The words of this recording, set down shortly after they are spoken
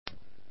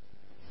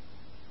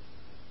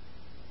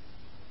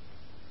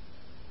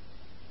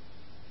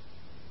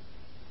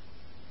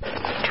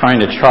trying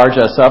to charge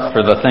us up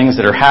for the things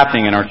that are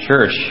happening in our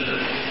church.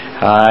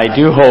 I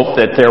do hope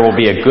that there will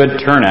be a good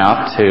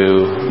turnout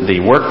to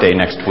the workday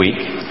next week.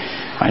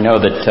 I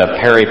know that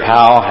Perry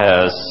Powell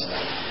has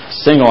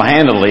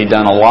single-handedly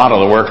done a lot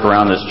of the work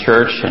around this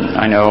church, and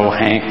I know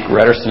Hank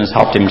Redderson has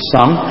helped him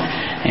some,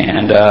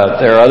 and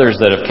there are others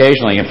that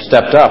occasionally have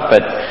stepped up.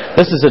 But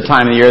this is a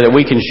time of the year that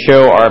we can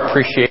show our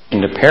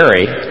appreciation to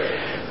Perry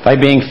by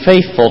being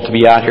faithful to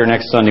be out here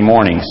next Sunday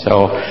morning.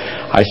 So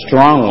I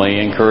strongly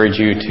encourage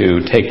you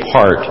to take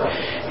part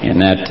in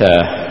that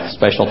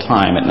special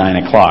time at 9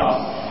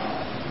 o'clock.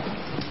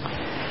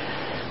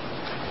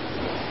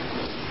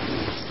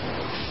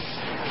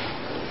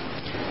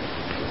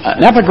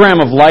 An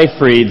epigram of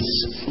life reads,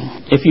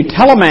 if you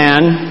tell a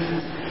man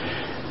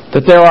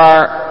that there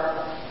are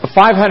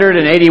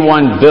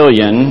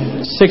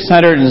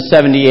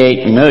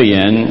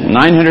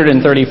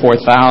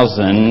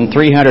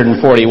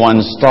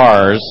 581,678,934,341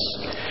 stars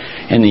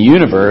in the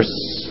universe,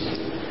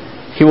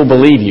 he will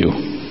believe you.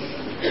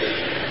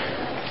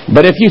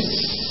 But if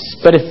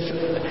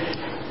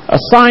a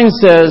sign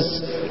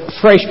says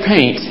fresh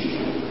paint,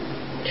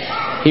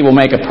 he will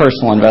make a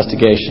personal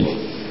investigation.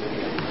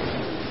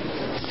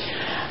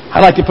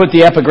 I'd like to put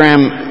the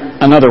epigram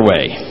another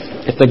way.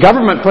 If the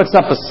government puts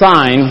up a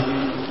sign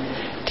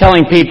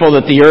telling people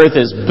that the earth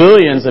is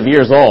billions of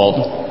years old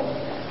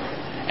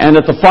and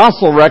that the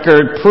fossil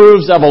record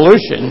proves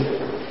evolution,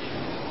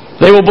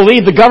 they will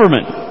believe the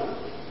government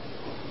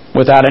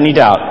without any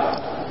doubt.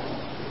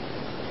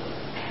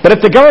 But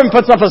if the government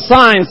puts up a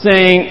sign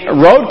saying,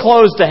 road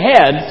closed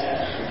ahead,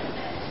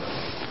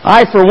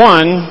 I, for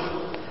one,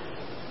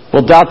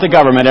 will doubt the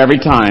government every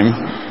time,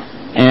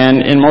 and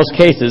in most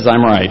cases,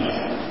 I'm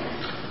right.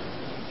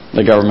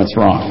 The government's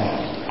wrong.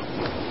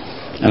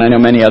 And I know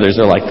many others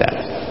are like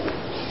that.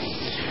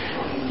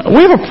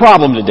 We have a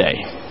problem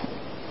today.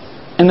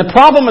 And the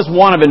problem is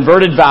one of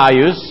inverted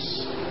values,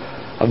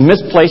 of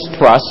misplaced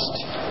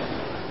trust,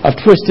 of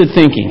twisted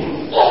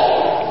thinking.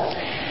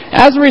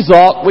 As a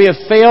result, we have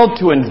failed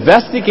to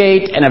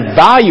investigate and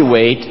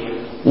evaluate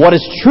what is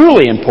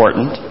truly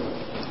important,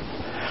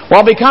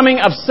 while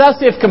becoming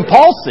obsessive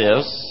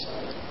compulsives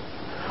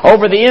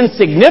over the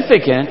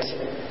insignificant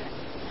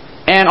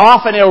and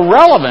often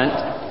irrelevant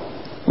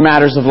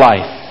matters of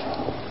life.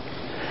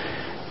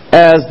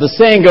 As the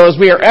saying goes,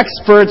 we are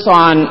experts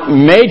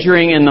on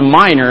majoring in the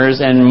minors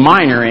and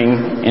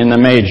minoring in the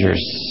majors.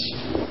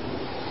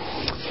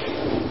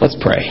 Let's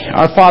pray.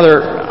 Our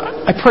Father,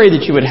 I pray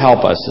that you would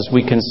help us as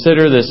we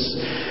consider this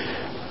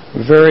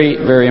very,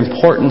 very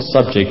important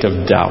subject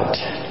of doubt.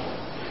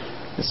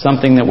 It's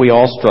something that we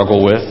all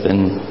struggle with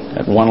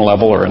at one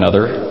level or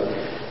another.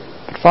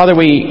 Father,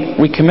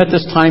 we commit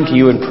this time to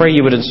you and pray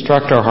you would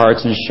instruct our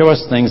hearts and show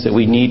us things that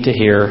we need to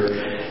hear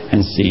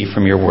and see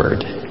from your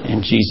word. In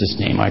Jesus'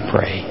 name I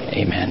pray.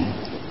 Amen.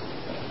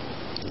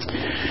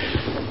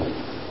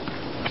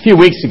 A few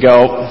weeks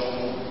ago,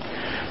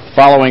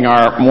 following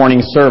our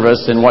morning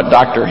service in what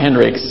Dr.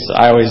 Hendricks,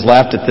 I always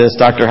laughed at this,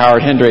 Dr.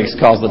 Howard Hendricks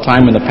calls the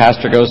time when the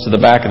pastor goes to the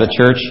back of the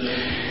church,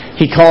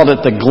 he called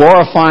it the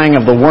glorifying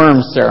of the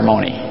worm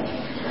ceremony.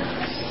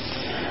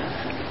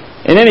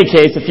 In any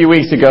case, a few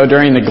weeks ago,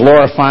 during the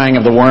glorifying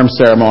of the worm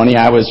ceremony,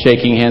 I was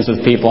shaking hands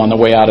with people on the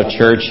way out of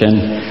church,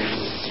 and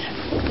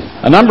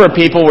a number of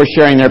people were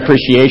sharing their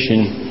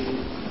appreciation.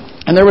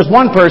 And there was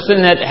one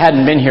person that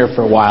hadn't been here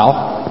for a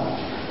while,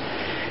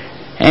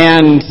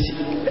 and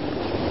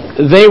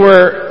they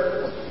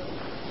were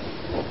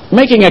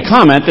making a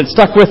comment that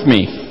stuck with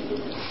me.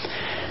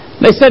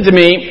 They said to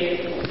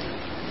me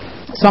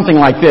something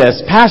like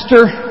this,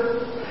 Pastor,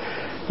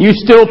 you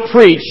still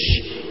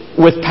preach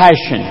with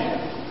passion.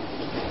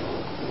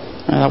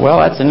 I thought, well,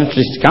 that's an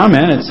interesting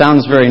comment. It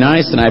sounds very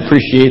nice, and I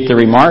appreciate the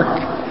remark.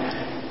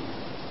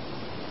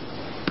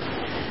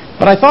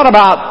 But I thought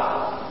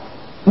about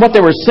what they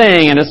were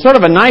saying, and it's sort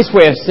of a nice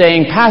way of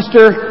saying,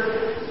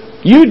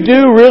 Pastor, you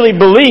do really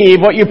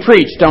believe what you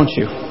preach, don't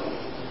you?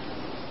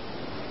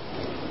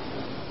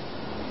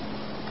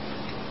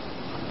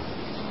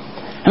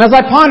 And as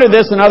I ponder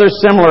this and other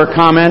similar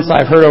comments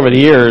I've heard over the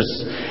years,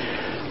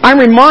 I'm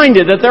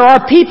reminded that there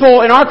are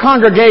people in our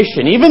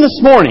congregation, even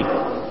this morning,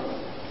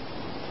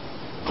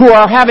 who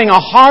are having a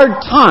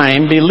hard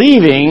time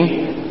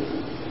believing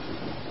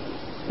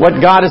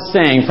what God is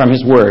saying from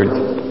His Word.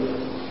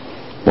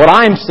 What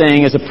I'm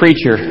saying as a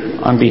preacher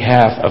on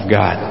behalf of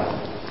God.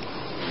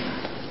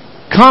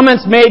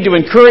 Comments made to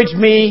encourage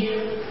me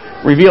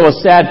reveal a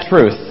sad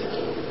truth.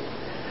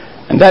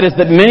 And that is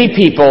that many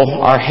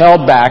people are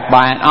held back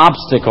by an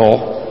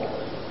obstacle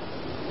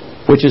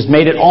which has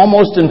made it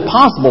almost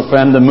impossible for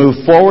them to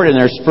move forward in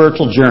their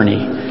spiritual journey.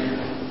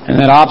 And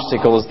that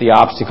obstacle is the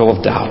obstacle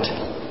of doubt.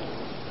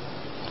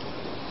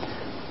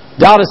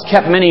 Doubt has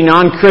kept many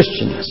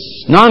non-Christians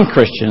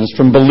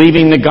from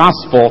believing the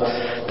gospel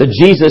that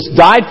Jesus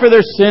died for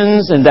their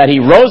sins and that He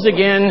rose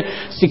again,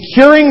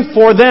 securing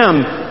for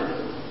them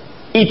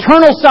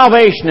eternal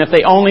salvation if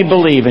they only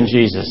believe in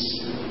Jesus.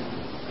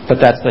 But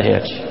that's the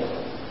hitch.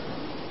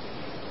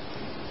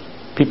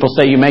 People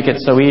say you make it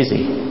so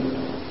easy.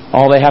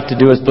 All they have to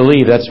do is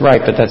believe. That's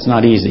right, but that's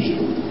not easy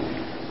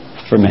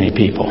for many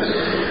people.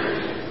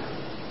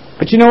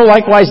 But you know,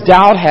 likewise,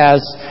 doubt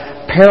has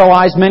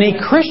paralyzed many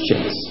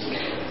Christians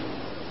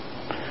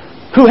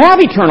who have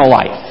eternal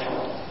life,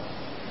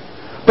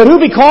 but who,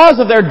 because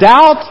of their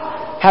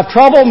doubt, have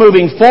trouble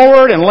moving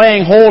forward and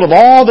laying hold of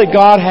all that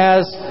God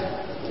has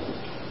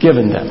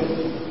given them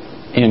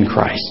in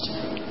Christ.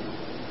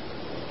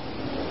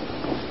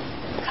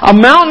 A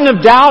mountain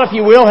of doubt, if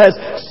you will, has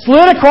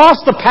slid across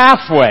the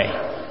pathway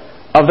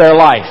of their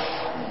life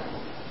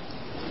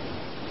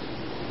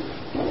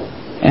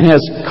and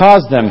has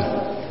caused them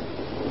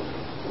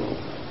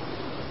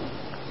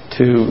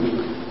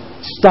to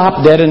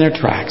stop dead in their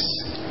tracks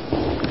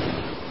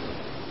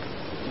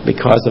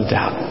because of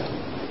doubt.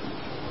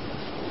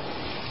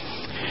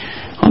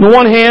 On the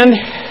one hand,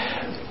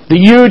 the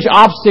huge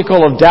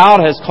obstacle of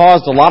doubt has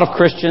caused a lot of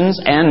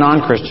Christians and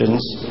non-Christians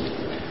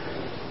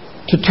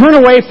to turn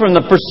away from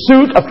the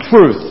pursuit of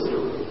truth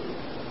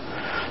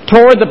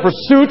toward the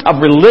pursuit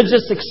of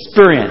religious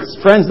experience.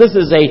 Friends, this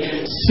is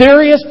a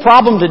serious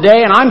problem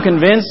today, and I'm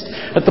convinced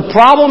that the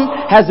problem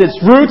has its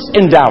roots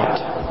in doubt.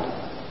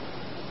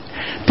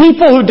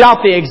 People who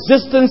doubt the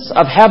existence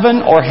of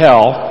heaven or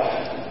hell,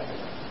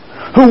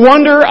 who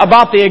wonder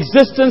about the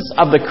existence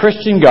of the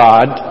Christian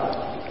God,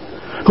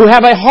 who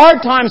have a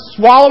hard time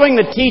swallowing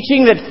the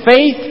teaching that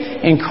faith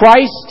in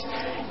Christ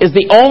is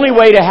the only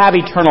way to have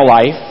eternal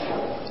life,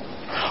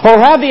 or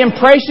have the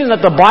impression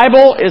that the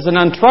Bible is an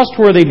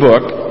untrustworthy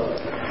book,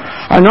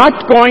 are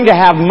not going to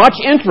have much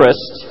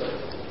interest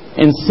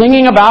in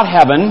singing about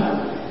heaven,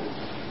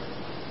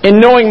 in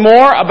knowing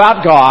more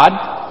about God,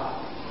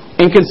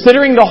 in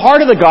considering the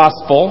heart of the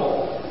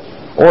gospel,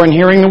 or in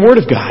hearing the Word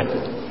of God.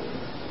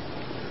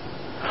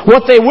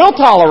 What they will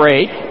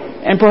tolerate,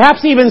 and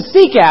perhaps even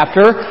seek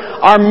after,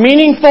 are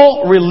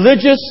meaningful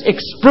religious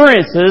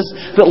experiences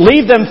that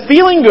leave them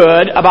feeling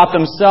good about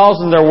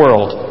themselves and their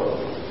world.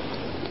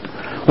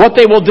 What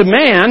they will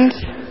demand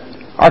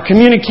are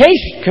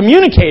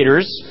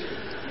communicators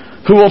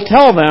who will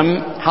tell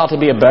them how to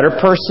be a better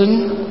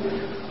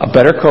person, a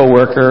better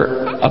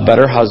co-worker, a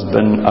better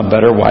husband, a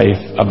better wife,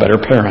 a better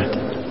parent.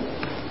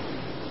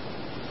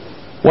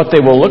 What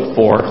they will look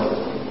for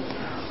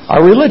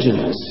are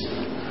religions,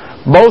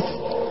 both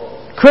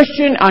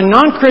Christian and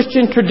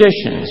non-Christian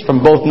traditions,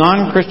 from both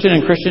non-Christian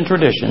and Christian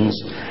traditions,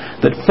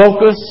 that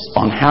focus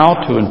on how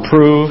to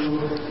improve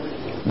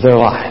their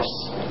lives.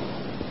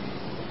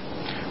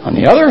 On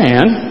the other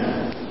hand,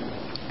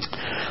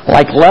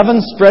 like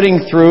leaven spreading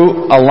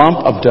through a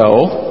lump of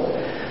dough,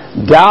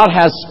 doubt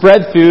has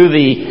spread through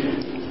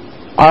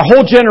our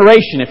whole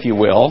generation, if you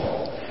will,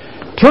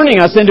 turning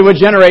us into a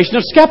generation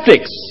of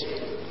skeptics.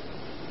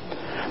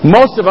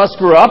 Most of us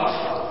grew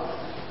up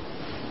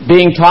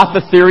being taught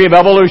the theory of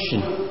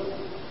evolution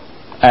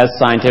as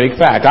scientific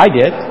fact. I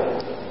did.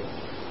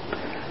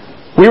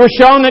 We were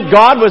shown that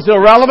God was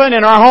irrelevant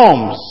in our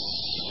homes,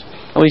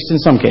 at least in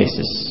some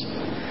cases.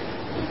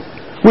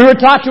 We were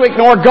taught to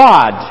ignore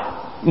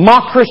God,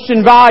 mock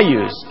Christian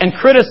values, and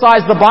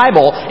criticize the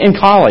Bible in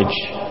college.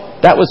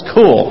 That was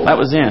cool. That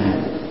was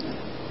in.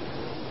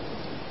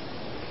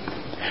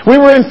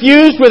 We were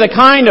infused with a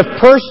kind of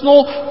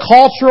personal,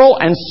 cultural,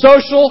 and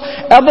social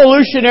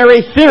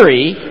evolutionary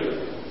theory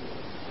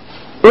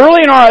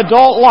early in our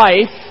adult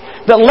life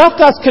that left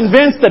us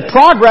convinced that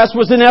progress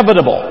was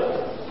inevitable.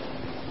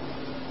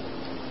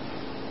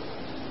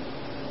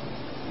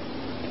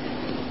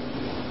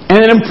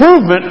 And an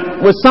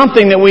improvement was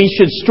something that we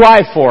should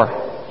strive for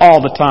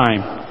all the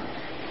time.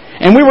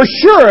 And we were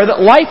sure that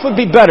life would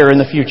be better in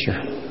the future.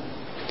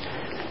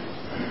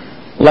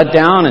 Let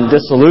down and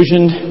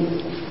disillusioned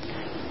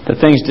that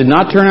things did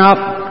not turn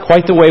out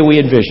quite the way we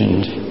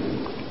envisioned.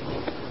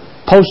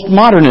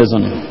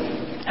 Postmodernism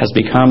has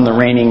become the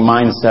reigning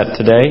mindset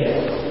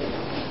today.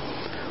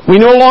 We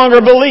no longer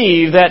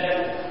believe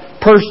that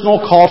personal,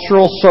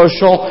 cultural,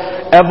 social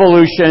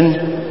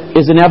evolution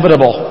is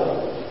inevitable,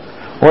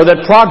 or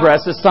that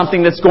progress is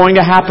something that's going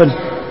to happen.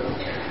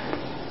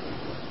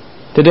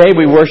 Today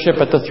we worship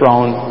at the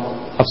throne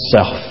of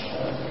self.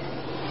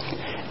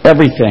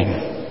 Everything,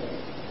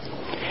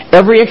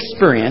 every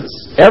experience,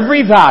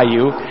 every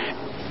value,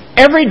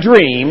 every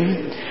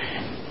dream,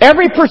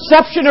 every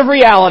perception of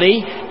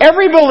reality,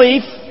 every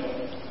belief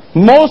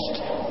must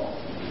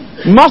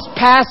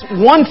pass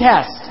one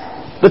test,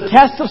 the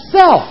test of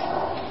self.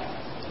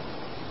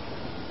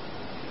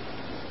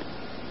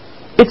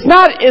 It's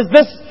not, is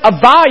this a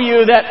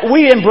value that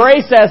we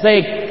embrace as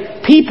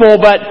a people,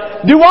 but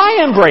do I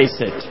embrace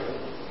it?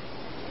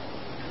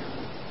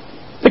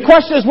 The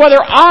question is whether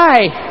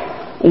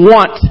I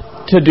want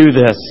to do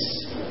this.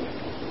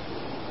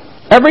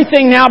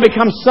 Everything now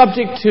becomes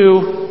subject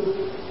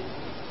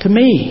to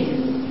me.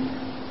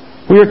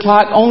 We are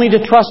taught only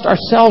to trust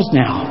ourselves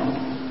now.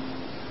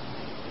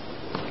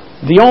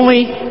 The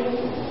only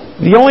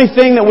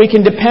thing that we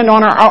can depend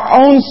on are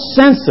our own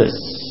senses,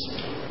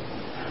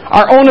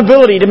 our own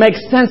ability to make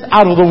sense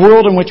out of the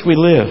world in which we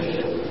live.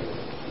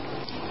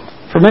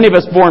 For many of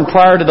us born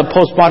prior to the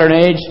postmodern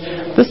age,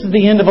 this is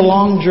the end of a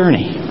long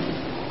journey.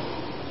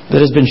 that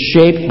has been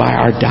shaped by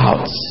our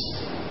doubts.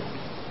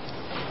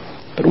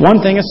 But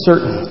one thing is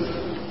certain,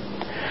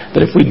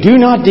 that if we do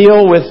not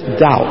deal with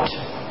doubt,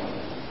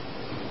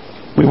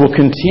 we will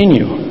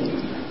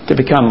continue to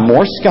become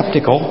more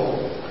skeptical,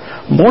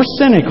 more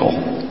cynical,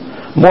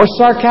 more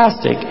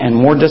sarcastic, and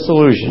more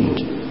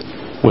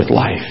disillusioned with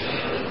life.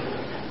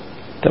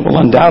 That will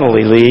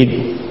undoubtedly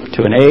lead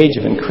to an age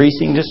of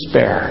increasing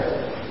despair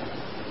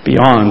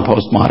beyond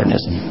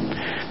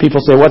postmodernism.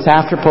 People say, what's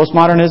after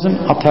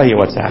postmodernism? I'll tell you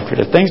what's after it.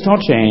 If things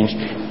don't change,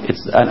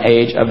 it's an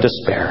age of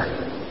despair.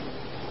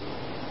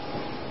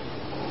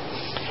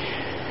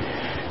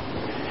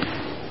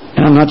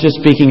 And I'm not just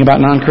speaking about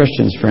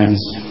non-Christians,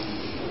 friends.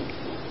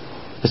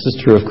 This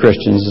is true of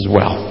Christians as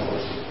well.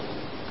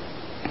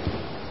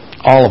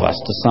 All of us,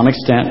 to some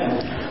extent,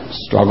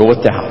 struggle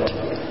with doubt,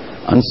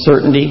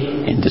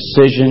 uncertainty,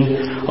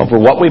 indecision over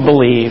what we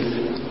believe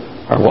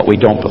or what we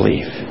don't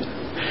believe.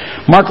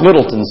 Mark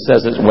Littleton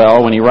says it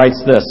well when he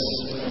writes this: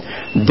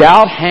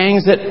 doubt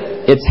hangs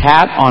its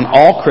hat on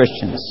all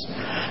Christians.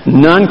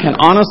 None can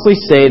honestly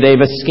say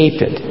they've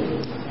escaped it.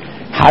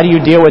 How do you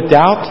deal with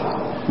doubt?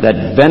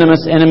 That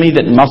venomous enemy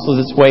that muscles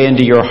its way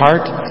into your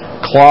heart,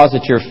 claws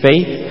at your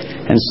faith,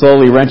 and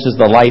slowly wrenches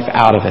the life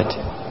out of it.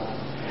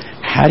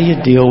 How do you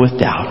deal with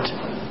doubt?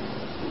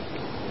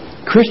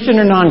 Christian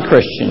or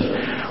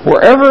non-Christian,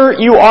 wherever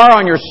you are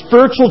on your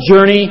spiritual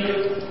journey,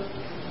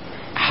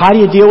 how do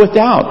you deal with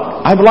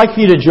doubt? I would like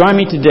for you to join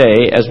me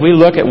today as we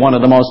look at one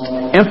of the most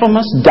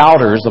infamous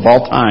doubters of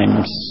all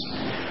times.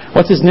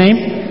 What's his name?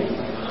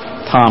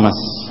 Thomas.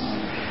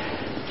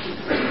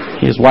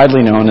 He is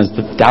widely known as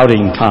the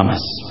Doubting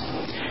Thomas.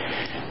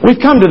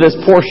 We've come to this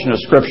portion of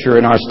Scripture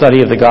in our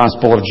study of the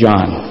Gospel of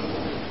John.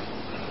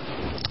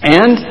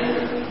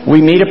 And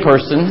we meet a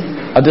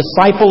person, a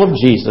disciple of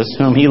Jesus,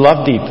 whom he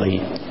loved deeply,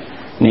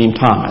 named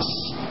Thomas,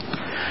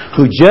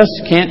 who just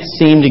can't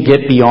seem to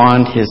get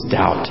beyond his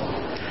doubt.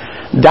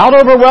 Doubt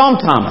overwhelmed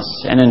Thomas,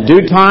 and in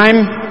due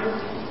time,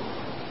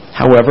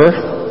 however,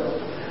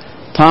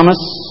 Thomas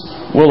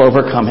will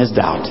overcome his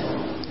doubt.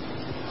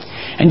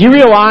 And you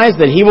realize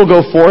that he will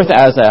go forth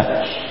as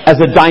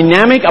a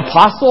dynamic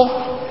apostle?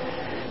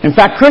 In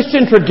fact,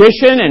 Christian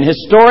tradition and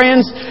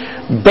historians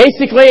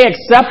basically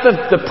accept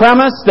the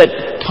premise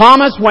that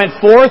Thomas went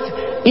forth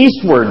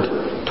eastward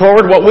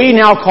toward what we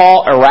now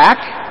call Iraq,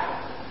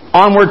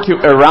 onward to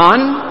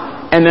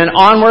Iran, and then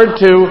onward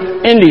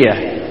to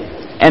India,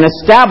 and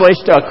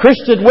established a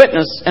Christian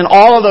witness in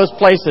all of those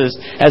places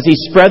as he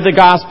spread the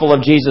gospel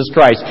of Jesus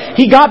Christ.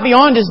 He got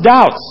beyond his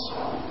doubts.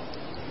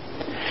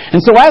 And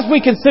so as we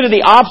consider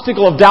the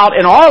obstacle of doubt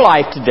in our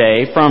life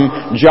today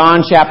from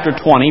John chapter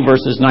 20,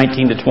 verses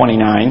 19 to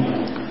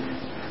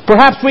 29,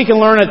 perhaps we can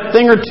learn a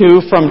thing or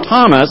two from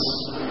Thomas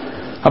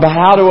about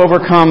how to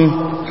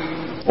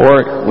overcome,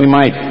 or we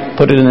might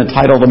put it in the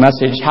title of the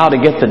message, how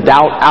to get the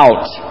doubt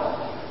out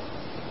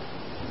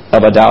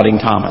of a doubting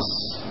Thomas.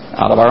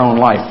 Out of our own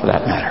life, for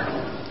that matter.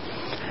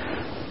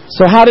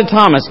 So how did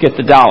Thomas get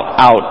the doubt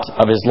out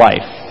of his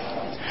life?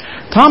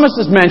 Thomas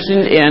is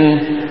mentioned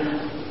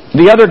in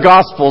the other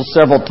Gospels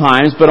several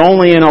times, but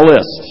only in a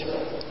list.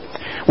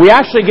 We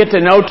actually get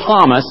to know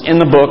Thomas in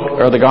the book,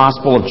 or the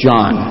Gospel of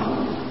John.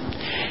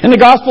 In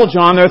the Gospel of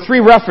John, there are 3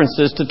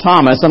 references to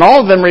Thomas, and all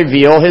of them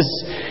reveal his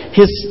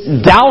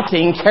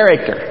doubting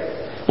character.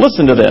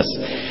 Listen to this.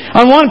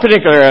 On one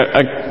particular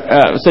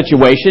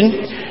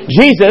situation,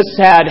 Jesus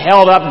had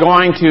held up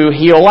going to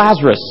heal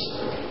Lazarus.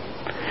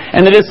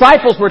 And the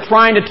disciples were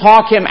trying to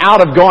talk him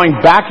out of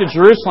going back to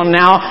Jerusalem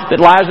now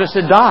that Lazarus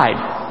had died.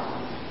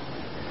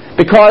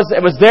 Because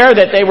it was there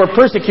that they were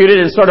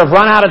persecuted and sort of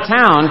run out of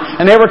town,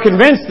 and they were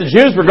convinced the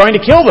Jews were going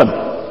to kill them.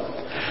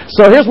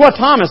 So here's what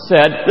Thomas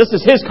said. This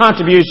is his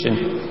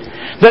contribution.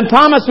 Then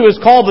Thomas, who is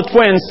called the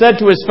Twin, said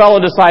to his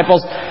fellow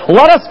disciples,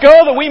 "Let us go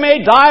that we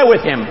may die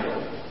with him."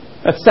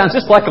 That sounds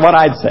just like what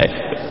I'd say.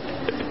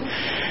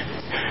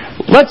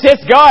 Let's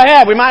just go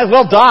ahead. We might as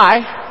well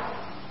die.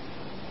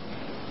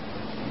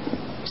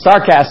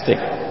 Sarcastic.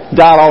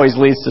 Doubt always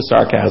leads to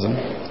sarcasm.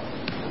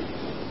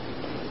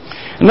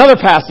 Another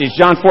passage,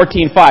 John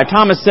 14:5.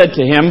 Thomas said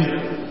to him,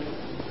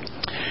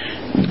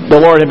 the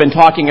Lord had been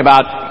talking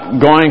about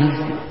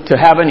going to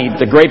heaven.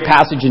 The great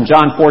passage in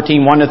John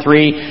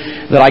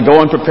 14:1-3, that I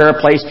go and prepare a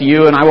place for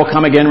you, and I will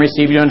come again and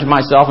receive you unto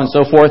myself, and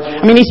so forth.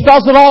 I mean, he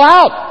spells it all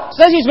out.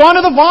 Says he's going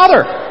to the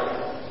Father.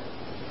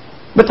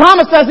 But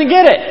Thomas doesn't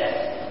get it.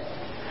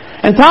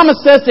 And Thomas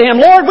says to him,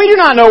 "Lord, we do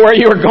not know where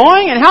you are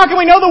going, and how can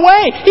we know the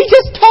way?" He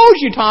just told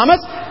you, Thomas.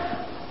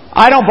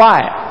 I don't buy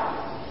it.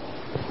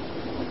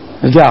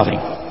 The doubting.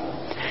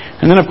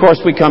 And then, of course,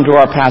 we come to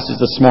our passage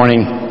this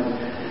morning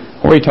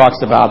where he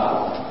talks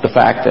about the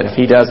fact that if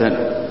he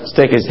doesn't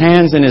stick his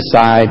hands in his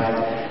side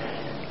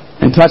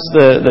and touch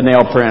the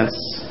nail prints,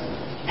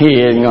 he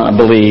isn't going to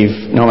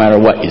believe no matter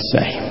what you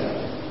say.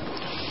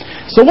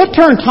 So what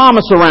turned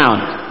Thomas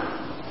around?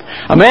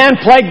 A man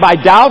plagued by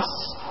doubts.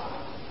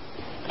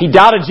 He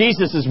doubted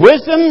Jesus'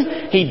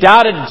 wisdom. He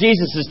doubted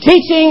Jesus'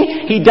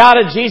 teaching. He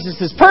doubted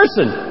Jesus'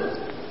 person.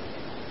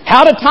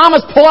 How did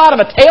Thomas pull out of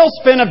a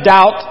tailspin of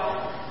doubt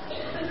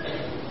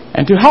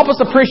And to help us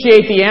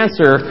appreciate the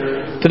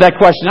answer to that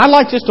question, I'd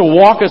like just to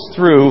walk us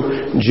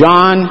through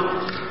John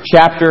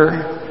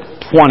chapter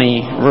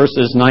 20,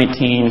 verses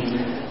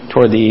 19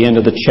 toward the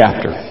end of the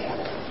chapter.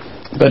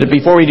 But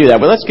before we do that,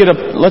 let's get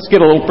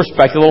a little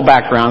perspective, a little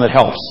background that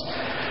helps.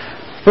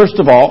 First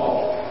of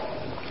all,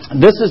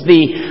 this is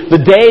the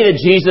day that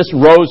Jesus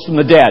rose from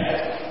the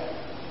dead.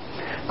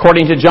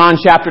 According to John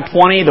chapter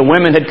 20, the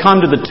women had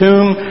come to the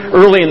tomb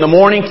early in the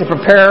morning to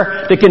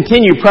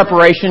continue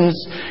preparations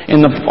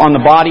on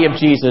the body of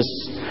Jesus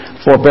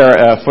for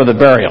the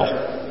burial.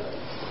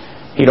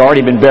 He'd already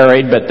been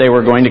buried, but they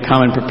were going to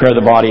come and prepare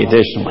the body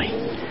additionally.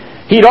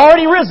 He'd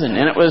already risen,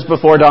 and it was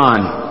before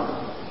dawn.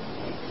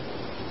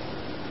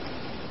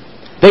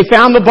 They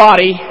found the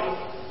body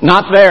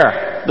not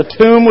there. The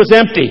tomb was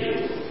empty.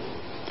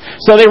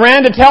 So they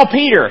ran to tell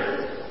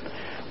Peter.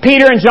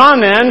 Peter and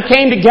John then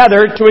came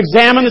together to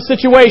examine the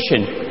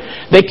situation.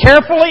 They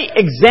carefully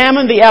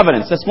examined the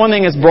evidence. That's one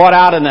thing that's brought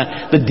out in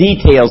the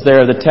details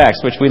there of the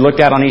text, which we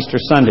looked at on Easter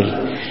Sunday.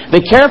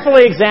 They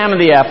carefully examined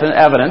the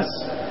evidence.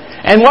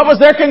 And what was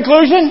their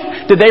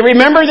conclusion? Did they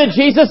remember that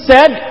Jesus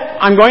said,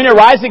 "I'm going to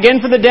rise again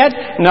for the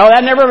dead"? No,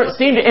 that never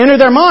seemed to enter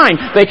their mind.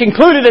 They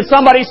concluded that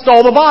somebody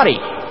stole the body.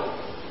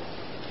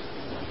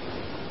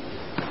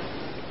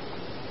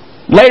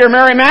 Later,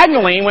 Mary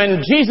Magdalene,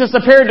 when Jesus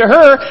appeared to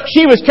her,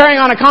 she was carrying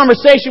on a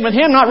conversation with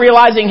him, not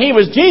realizing he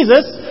was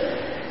Jesus.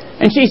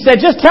 And she said,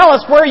 "Just tell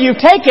us where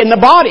you've taken the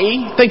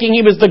body," thinking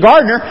he was the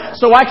gardener,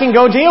 "so I can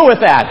go deal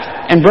with that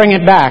and bring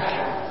it back."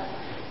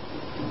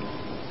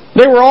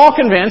 They were all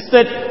convinced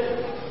that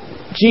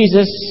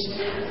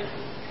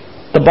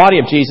the body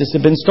of Jesus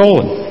had been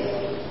stolen.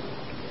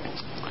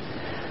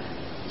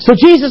 So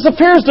Jesus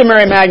appears to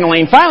Mary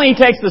Magdalene. Finally, he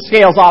takes the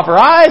scales off her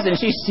eyes, and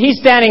he's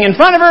standing in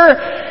front of her.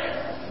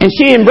 And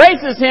she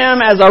embraces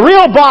him as a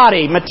real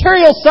body,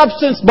 material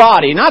substance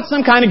body, not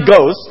some kind of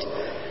ghost.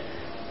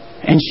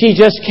 And she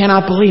just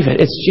cannot believe it.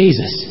 It's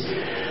Jesus.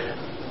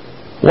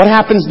 What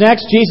happens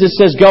next? Jesus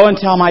says, "Go and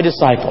tell my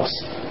disciples."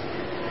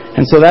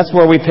 And so that's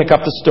where we pick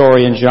up the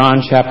story in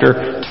John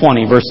chapter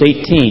 20, verse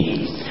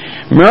 18.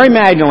 Mary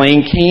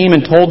Magdalene came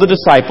and told the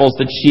disciples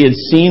that she had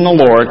seen the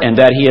Lord and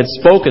that he had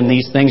spoken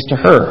these things to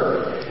her.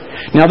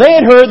 Now they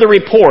had heard the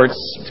reports,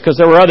 because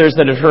there were others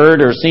that had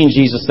heard or seen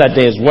Jesus that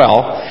day as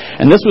well.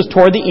 And this was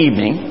toward the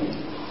evening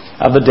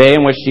of the day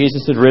in which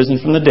Jesus had risen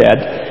from the dead.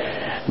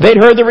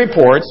 They'd heard the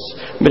reports,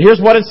 but here's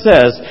what it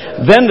says.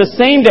 Then the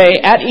same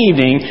day at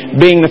evening,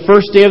 being the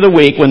first day of the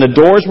week, when the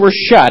doors were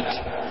shut,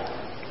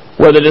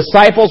 where the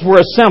disciples were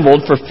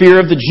assembled for fear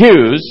of the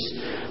Jews,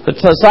 the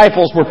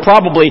disciples were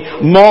probably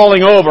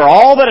mulling over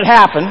all that had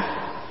happened,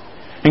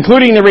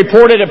 including the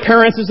reported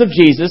appearances of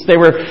Jesus. They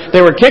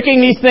were kicking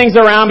these things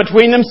around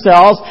between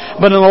themselves,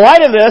 but in the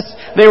light of this,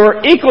 they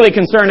were equally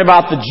concerned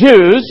about the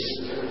Jews,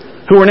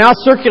 who were now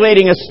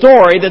circulating a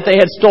story that they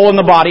had stolen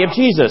the body of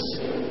Jesus.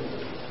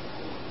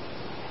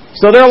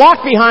 So they're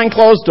locked behind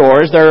closed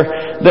doors.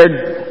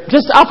 They're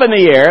just up in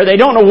the air. They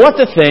don't know what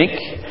to think.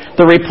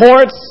 The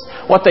reports,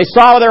 what they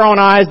saw with their own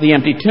eyes, the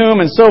empty tomb,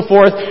 and so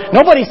forth.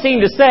 Nobody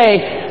seemed to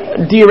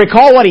say, "Do you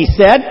recall what he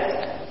said?"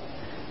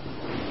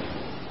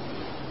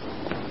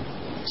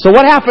 So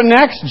what happened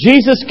next?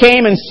 Jesus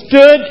came and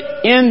stood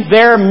in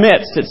their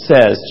midst, it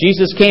says.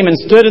 Jesus came and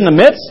stood in the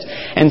midst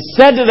and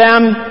said to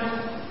them,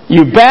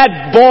 "You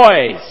bad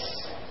boys."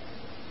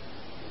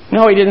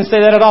 No, he didn't say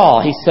that at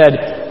all. He said,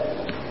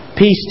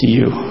 "Peace to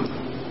you.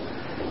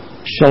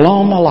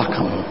 Shalom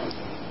Aleichem."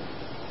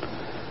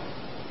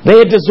 They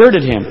had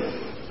deserted him.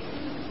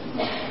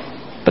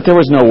 But there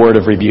was no word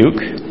of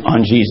rebuke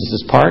on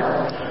Jesus' part.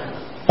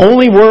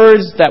 Only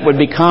words that would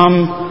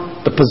become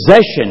the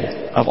possession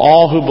of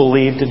all who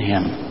believed in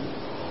him.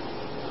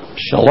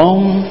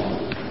 Shalom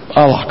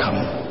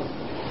Aleichem.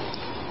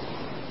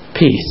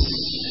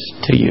 Peace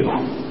to you.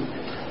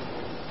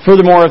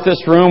 Furthermore, if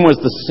this room was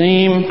the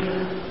same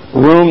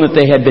room that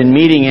they had been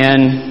meeting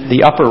in,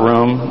 the upper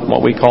room,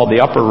 what we call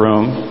the upper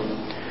room,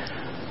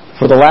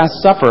 for the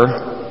Last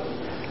Supper,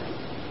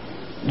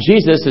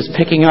 Jesus is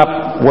picking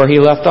up where he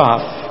left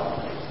off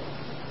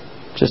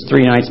just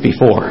 3 nights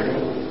before.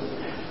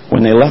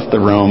 When they left the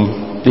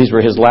room, these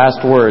were his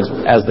last words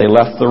as they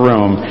left the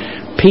room.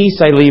 "Peace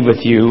I leave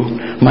with you.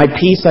 My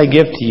peace I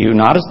give to you.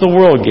 Not as the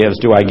world gives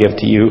do I give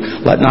to you.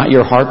 Let not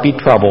your heart be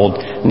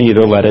troubled,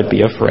 neither let it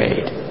be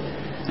afraid."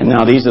 And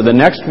now these are the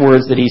next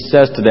words that he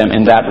says to them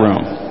in that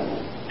room.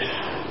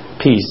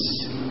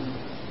 "Peace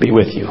be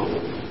with you."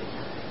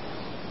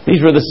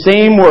 These were the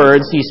same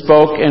words he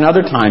spoke in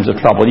other times of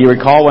trouble. You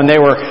recall when they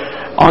were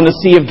on the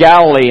Sea of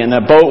Galilee and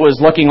the boat was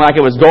looking like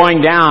it was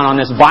going down on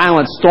this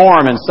violent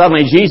storm, and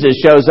suddenly Jesus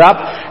shows up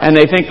and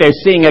they think they're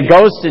seeing a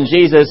ghost, and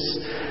Jesus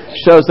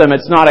shows them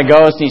it's not a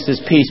ghost. He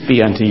says, "Peace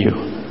be unto you."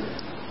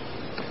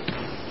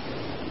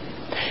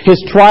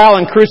 His trial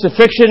and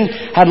crucifixion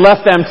had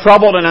left them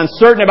troubled and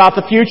uncertain about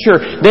the future.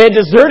 They had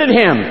deserted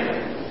him.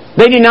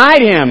 They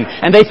denied him,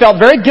 and they felt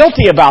very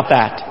guilty about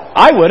that.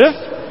 I would have.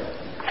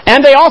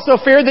 And they also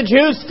feared the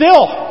Jews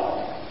still.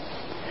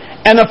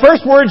 And the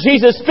first words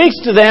Jesus speaks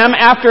to them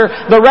after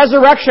the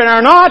resurrection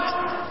are not,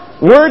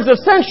 words of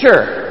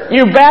censure.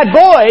 You bad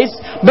boys,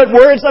 but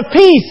words of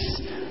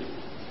peace.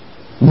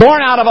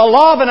 Born out of a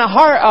love and a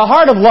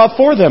heart of love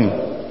for them.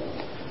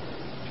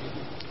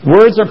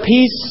 Words of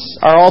peace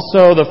are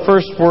also the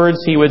first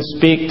words He would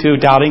speak to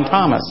doubting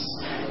Thomas.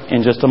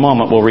 In just a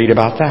moment we'll read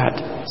about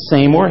that.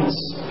 Same words.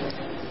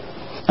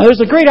 Now,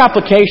 there's a great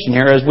application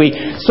here as we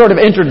sort of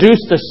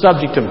introduce the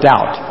subject of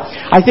doubt.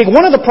 I think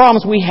one of the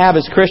problems we have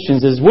as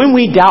Christians is when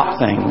we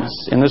doubt things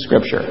in the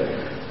Scripture,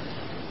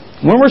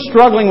 when we're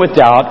struggling with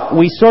doubt,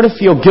 we sort of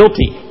feel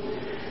guilty.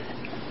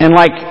 And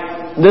like,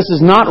 this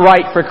is not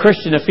right for a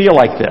Christian to feel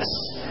like this.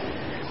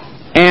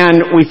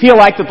 And we feel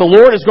like that the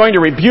Lord is going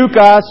to rebuke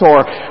us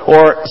or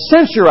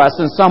censure us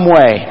in some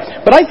way.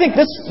 But I think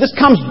this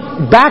comes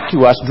back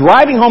to us,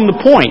 driving home the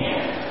point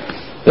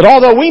that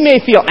although we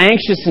may feel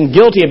anxious and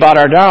guilty about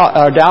our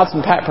doubts and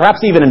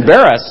perhaps even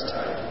embarrassed,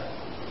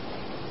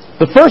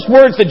 the first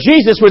words that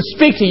Jesus would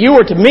speak to you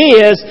or to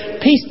me is,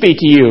 peace be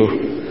to you.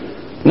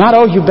 Not,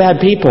 oh, you bad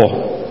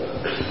people.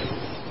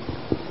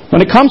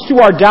 When it comes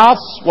to our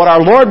doubts, what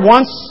our Lord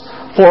wants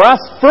for us,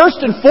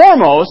 first and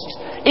foremost,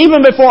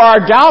 even before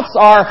our doubts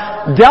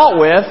are dealt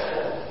with,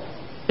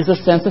 is a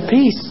sense of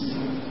peace.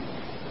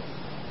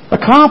 A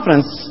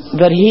confidence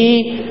that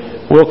He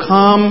will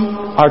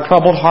calm our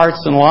troubled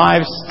hearts and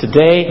lives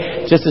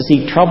today, just as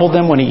He troubled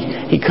them when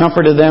He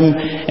comforted them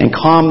and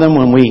calmed them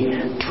when we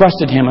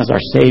trusted Him as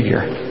our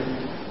Savior.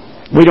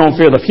 We don't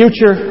fear the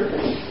future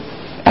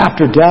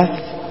after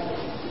death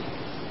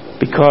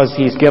because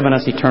He's given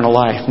us eternal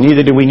life.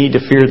 Neither do we need to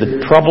fear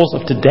the troubles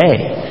of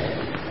today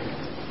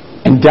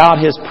and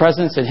doubt His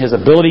presence and His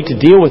ability to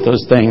deal with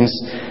those things,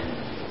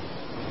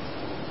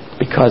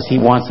 because He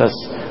wants us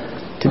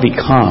to be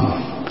calm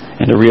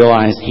and to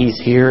realize He's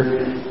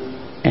here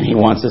and He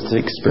wants us to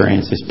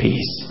experience His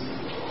peace.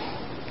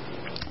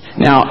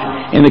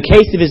 Now, in the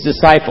case of His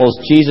disciples,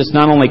 Jesus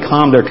not only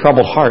calmed their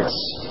troubled hearts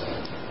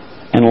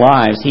and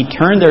lives, He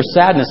turned their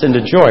sadness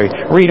into joy.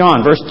 Read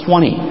on, verse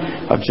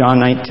 20 of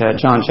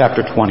John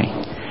chapter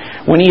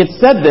 20. When He had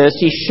said this,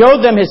 He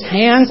showed them His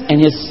hands and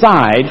His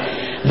side.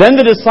 Then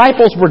the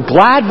disciples were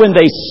glad when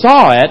they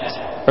saw it,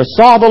 or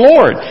saw the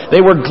Lord. They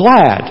were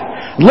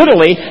glad.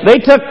 Literally, they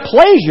took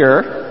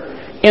pleasure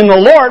in the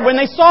Lord when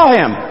they saw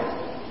Him.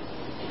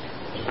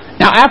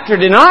 Now, after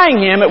denying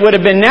Him, it would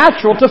have been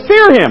natural to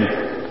fear Him.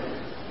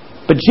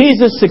 But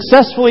Jesus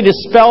successfully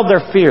dispelled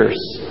their fears,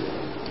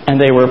 and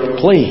they were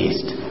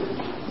pleased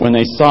when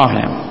they saw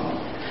Him.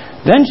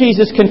 Then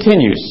Jesus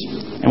continues,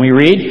 and we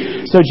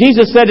read, So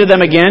Jesus said to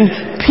them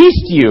again, Peace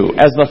to you,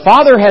 as the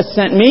Father has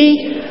sent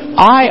me,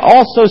 I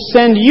also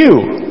send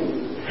you.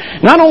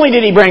 Not only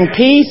did He bring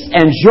peace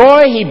and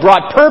joy, He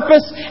brought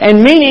purpose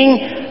and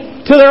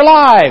meaning to their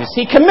lives.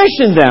 He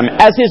commissioned them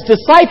as His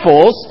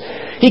disciples.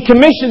 He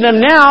commissioned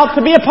them now to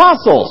be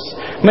apostles.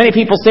 Many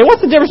people say, what's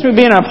the difference between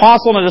being an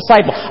apostle and a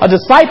disciple? A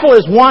disciple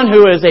is one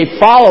who is a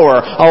follower,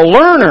 a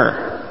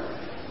learner.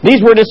 These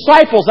were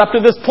disciples up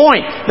to this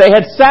point. They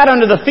had sat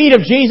under the feet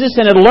of Jesus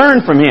and had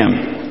learned from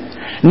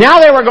Him.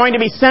 Now they were going to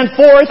be sent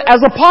forth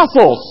as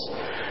apostles.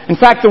 In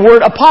fact, the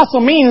word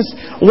apostle means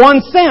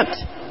one sent.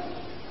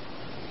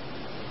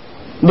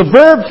 The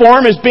verb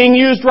form is being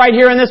used right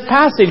here in this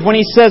passage when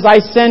He says, I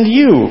send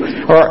you,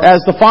 or as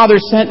the Father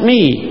sent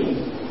me.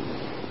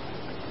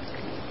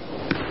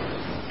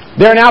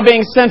 They're now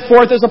being sent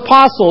forth as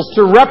apostles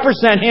to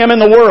represent Him in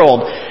the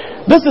world.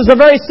 This is a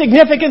very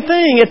significant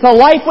thing. It's a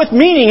life with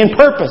meaning and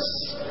purpose.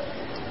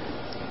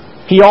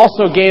 He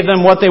also gave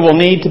them what they will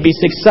need to be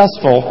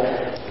successful,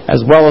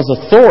 as well as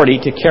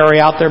authority to carry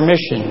out their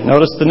mission.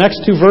 Notice the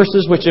next two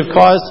verses, which have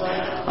caused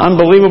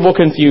unbelievable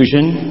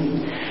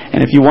confusion.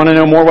 And if you want to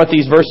know more what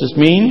these verses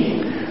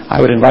mean,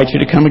 I would invite you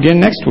to come again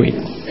next week.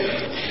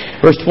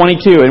 Verse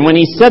 22, And when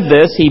He said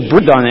this, He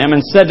breathed on them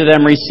and said to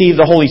them,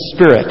 Receive the Holy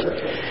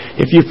Spirit.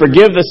 If you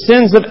forgive the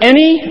sins of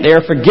any, they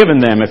are forgiven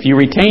them. If you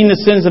retain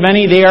the sins of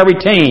any, they are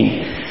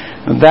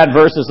retained. That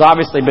verse has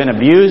obviously been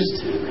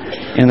abused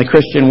in the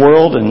Christian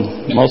world,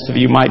 and most of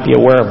you might be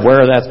aware of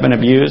where that's been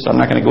abused. I'm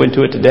not going to go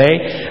into it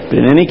today,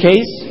 but in any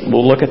case,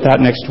 we'll look at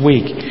that next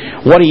week.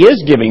 What He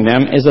is giving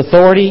them is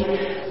authority,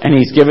 and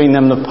He's giving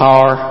them the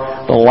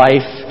power, the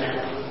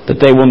life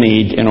that they will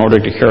need in order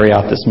to carry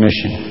out this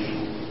mission.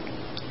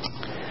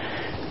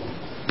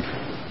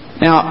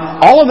 Now,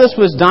 all of this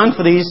was done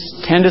for these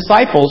 10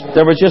 disciples.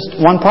 There was just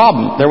one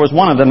problem. There was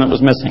one of them that was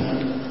missing.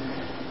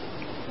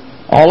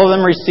 All of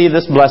them received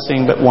this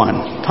blessing but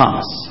one,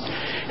 Thomas.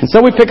 And so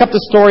we pick up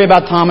the story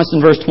about Thomas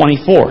in verse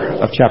 24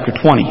 of chapter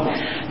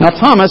 20. Now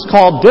Thomas,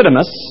 called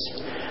Didymus,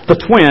 the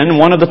twin,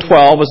 one of the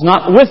 12, was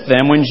not with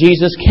them when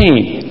Jesus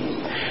came.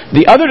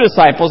 The other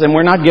disciples, and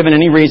we're not given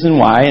any reason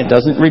why, it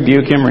doesn't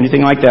rebuke him or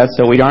anything like that,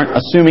 so we aren't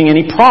assuming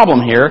any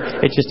problem here.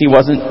 It's just he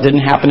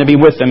didn't happen to be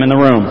with them in the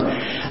room.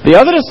 The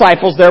other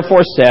disciples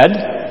therefore said,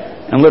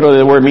 and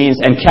literally the word means,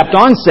 and kept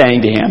on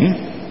saying to him,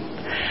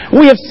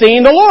 We have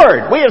seen the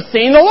Lord. We have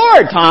seen the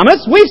Lord,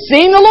 Thomas. We've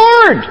seen the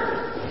Lord.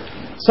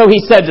 So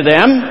he said to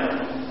them,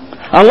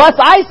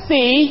 Unless I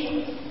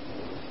see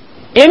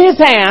in His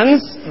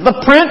hands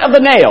the print of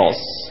the nails,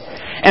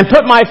 and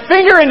put my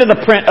finger into the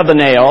print of the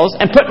nails,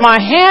 and put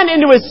my hand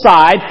into his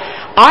side,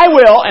 I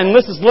will," and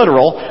this is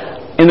literal,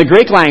 in the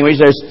Greek language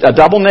there's a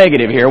double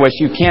negative here, which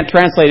you can't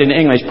translate into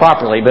English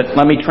properly, but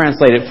let me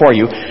translate it for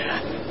you.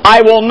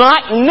 "I will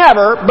not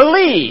never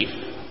believe."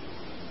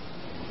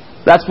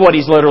 That's what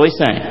he's literally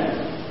saying.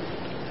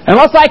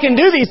 Unless I can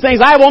do these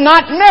things, I will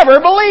not never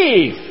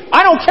believe.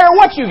 I don't care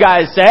what you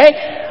guys say.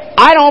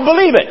 I don't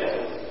believe it.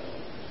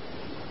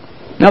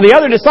 Now the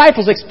other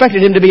disciples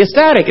expected him to be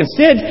ecstatic.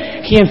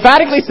 Instead, he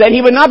emphatically said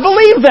he would not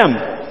believe them.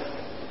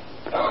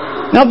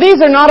 Now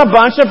these are not a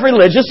bunch of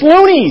religious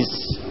loonies.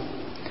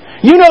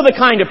 You know the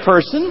kind of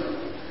person.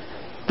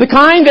 The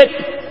kind that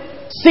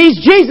sees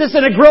Jesus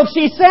in a grilled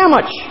cheese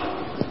sandwich.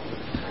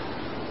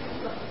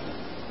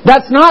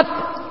 That's not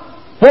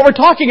what we're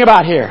talking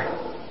about here.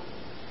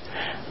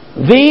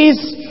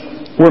 These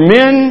were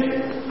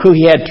men who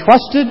he had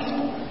trusted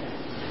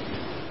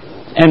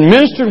and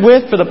ministered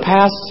with for the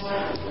past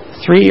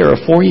 3 or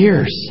 4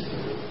 years.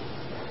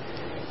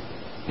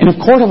 In a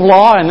court of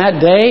law in that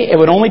day, it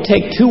would only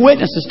take 2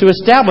 witnesses to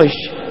establish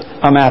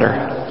a matter,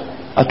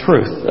 a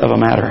truth of a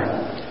matter.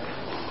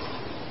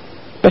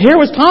 But here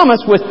was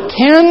Thomas with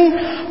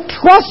 10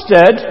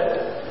 trusted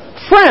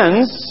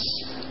friends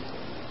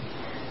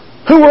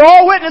who were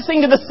all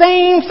witnessing to the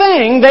same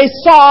thing. They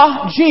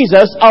saw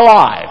Jesus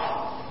alive.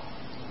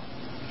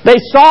 They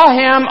saw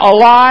Him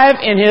alive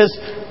in His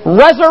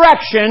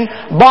resurrection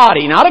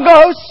body. Not a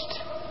ghost.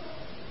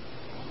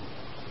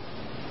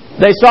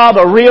 They saw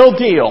the real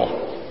deal.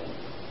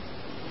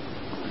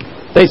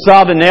 They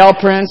saw the nail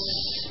prints,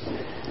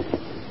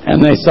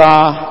 and they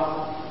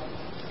saw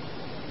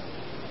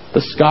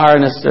the scar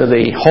in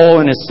the hole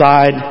in His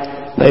side.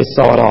 They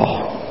saw it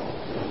all.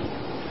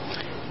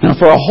 Now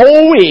for a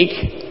whole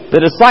week, the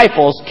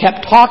disciples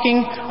kept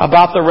talking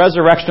about the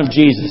resurrection of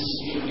Jesus.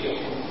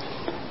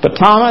 But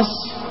Thomas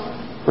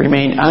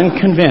remained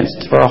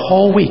unconvinced for a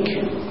whole week,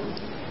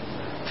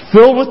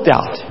 filled with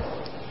doubt.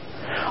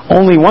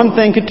 Only one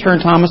thing could turn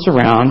Thomas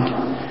around,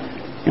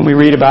 and we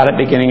read about it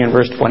beginning in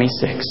verse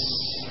 26.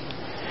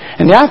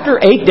 "And after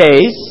 8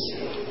 days,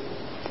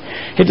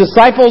 His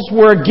disciples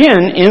were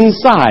again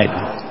inside,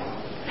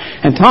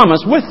 and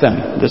Thomas with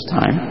them this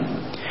time.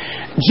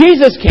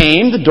 Jesus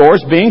came, the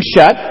doors being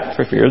shut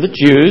for fear of the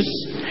Jews,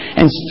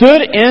 and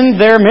stood in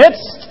their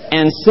midst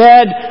and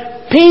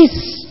said,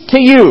 'Peace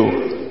to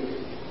you.'"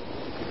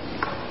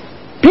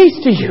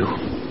 Peace to you.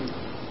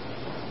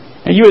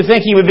 And you would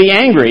think He would be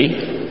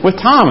angry with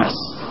Thomas.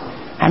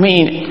 I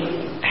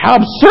mean, how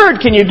absurd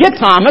can you get,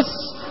 Thomas?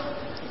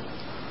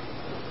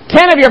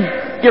 10 of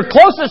your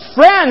closest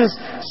friends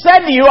said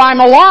to you, "I'm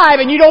alive,"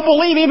 and you don't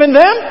believe even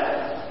them?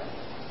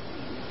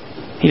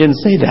 He didn't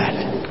say that.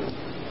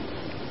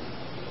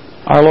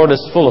 Our Lord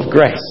is full of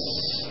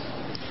grace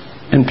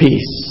and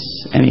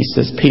peace. And He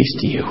says, "Peace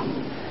to you."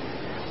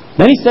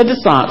 Then He said to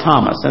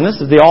Thomas, and this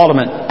is the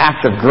ultimate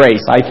act of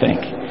grace, I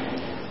think.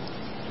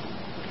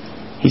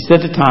 He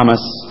said to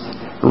Thomas,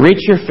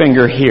 "Reach your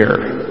finger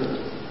here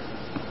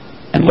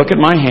and look at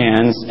my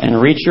hands, and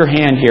reach your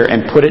hand here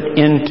and put it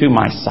into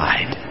my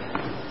side."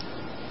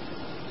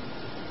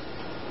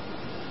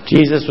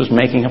 Jesus was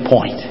making a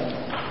point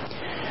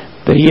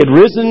that He had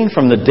risen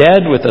from the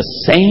dead with the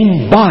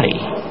same body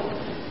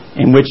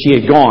in which He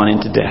had gone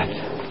into death.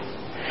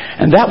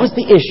 And that was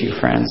the issue,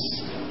 friends.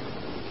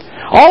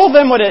 All of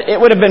them it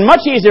would have been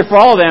much easier for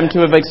all of them to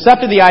have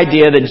accepted the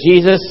idea that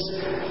Jesus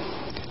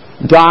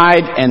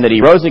died and that He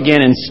rose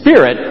again in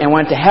spirit and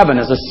went to heaven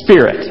as a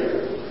spirit.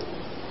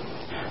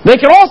 They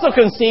could also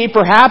conceive,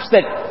 perhaps,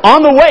 that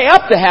on the way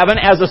up to heaven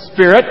as a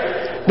spirit,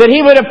 that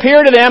He would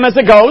appear to them as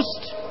a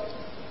ghost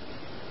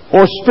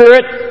or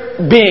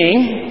spirit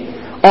being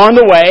on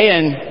the way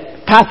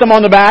and pat them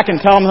on the back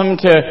and tell them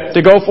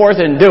to go forth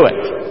and do it.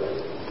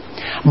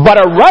 But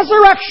a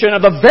resurrection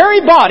of the very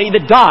body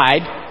that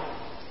died,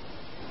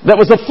 that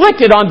was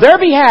afflicted on their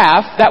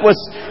behalf, that was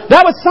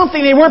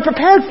something they weren't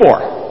prepared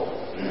for.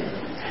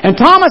 And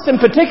Thomas in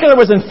particular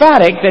was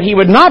emphatic that he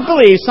would not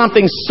believe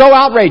something so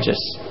outrageous.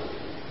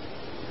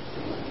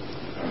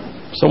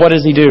 So what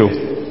does he do?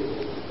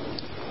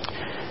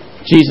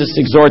 Jesus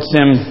exhorts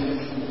him,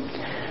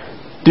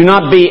 "Do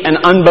not be an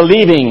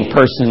unbelieving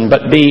person,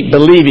 but be a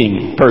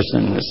believing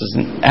person." This is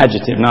an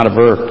adjective, not a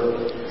verb.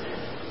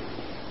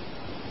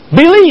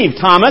 "Believe,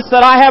 Thomas,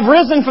 that I have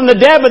risen from the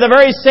dead with the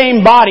very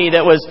same body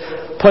that was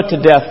put to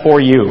death for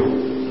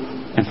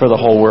you and for the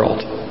whole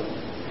world."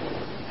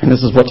 And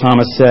this is what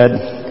Thomas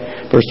said.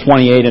 Verse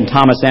 28, "And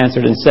Thomas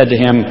answered and said to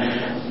Him,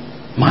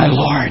 'My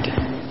Lord,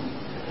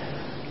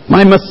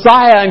 my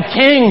Messiah and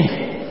King,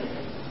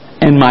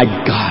 and my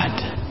God,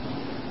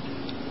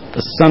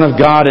 the Son of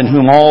God, in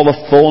whom all the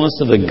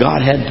fullness of the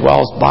Godhead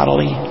dwells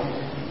bodily.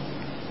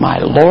 My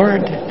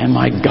Lord and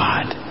my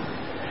God.'"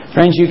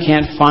 Friends, you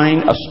can't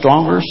find a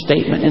stronger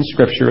statement in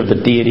Scripture of the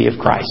deity of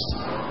Christ.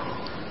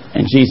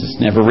 And Jesus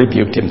never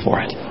rebuked Him for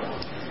it.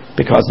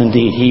 Because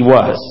indeed He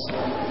was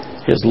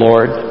His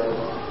Lord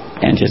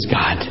and His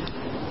God.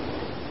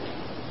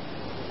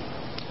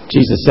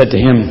 Jesus said to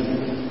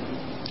him,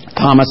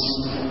 "Thomas,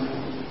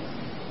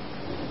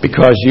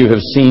 because you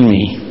have seen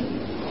me,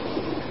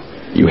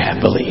 you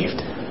have believed.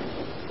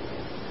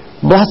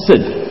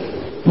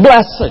 Blessed,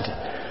 blessed.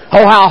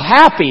 Oh, how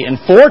happy and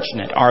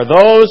fortunate are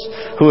those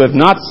who have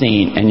not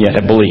seen and yet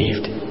have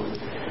believed.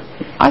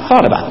 I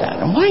thought about that.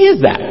 And why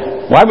is that?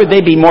 Why would they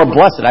be more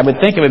blessed? I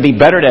would think it would be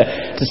better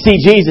to see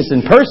Jesus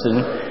in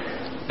person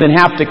than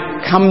have to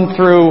come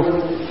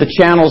through the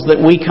channels that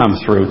we come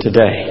through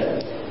today.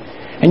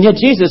 And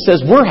yet Jesus says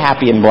we're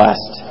happy and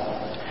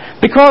blessed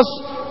because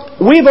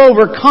we've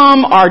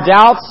overcome our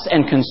doubts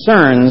and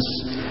concerns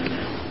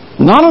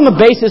not on the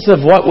basis of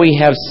what we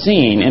have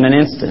seen in an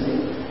instant.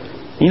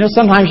 You know,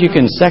 sometimes you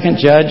can second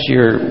judge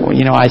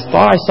I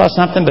thought I saw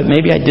something, but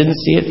maybe I didn't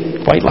see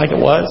it quite like it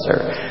was,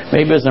 or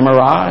maybe it was a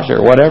mirage or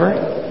whatever.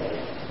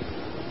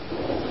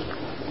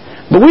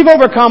 But we've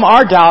overcome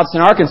our doubts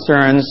and our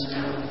concerns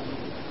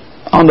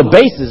on the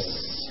basis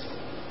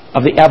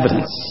of the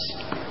evidence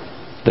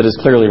that is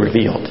clearly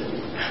revealed.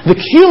 The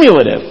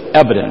cumulative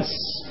evidence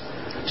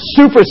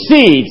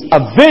supersedes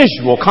a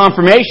visual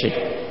confirmation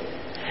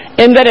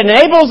in that it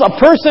enables a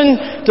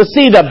person to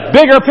see the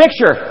bigger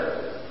picture.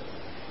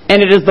 And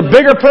it is the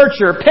bigger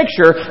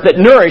picture that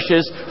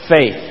nourishes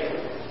faith.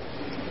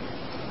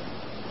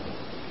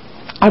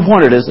 I've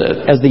wondered as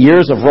the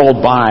years have rolled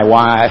by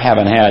why I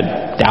haven't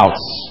had doubts.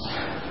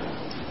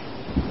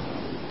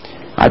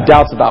 I have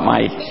doubts about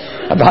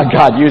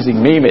God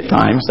using me at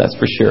times, that's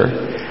for sure.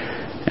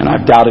 And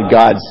I've doubted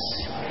God's,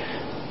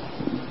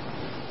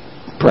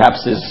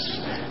 perhaps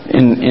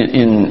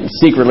in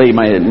secretly,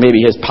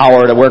 maybe His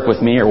power to work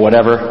with me or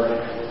whatever.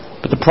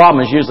 But the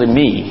problem is usually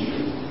me.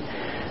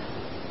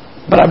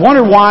 But I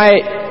wonder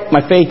why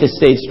my faith has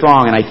stayed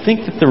strong, and I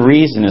think that the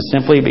reason is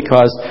simply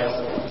because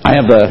I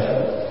have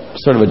a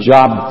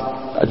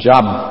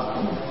job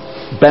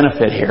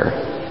benefit here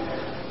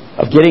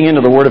of getting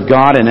into the Word of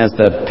God, and as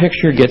the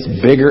picture gets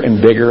bigger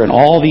and bigger, and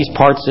all these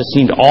parts just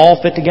seem to all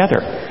fit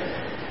together,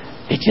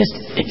 it just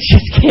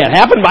can't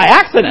happen by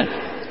accident.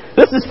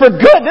 This is for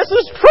good. This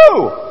is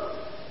true.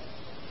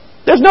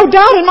 There's no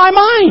doubt in my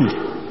mind.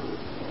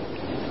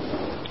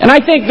 And I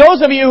think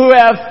those of you who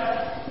have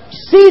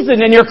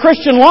seasoned in your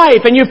Christian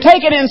life and you've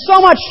taken in so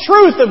much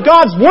truth of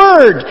God's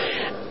Word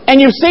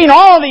and you've seen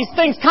all of these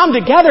things come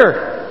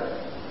together,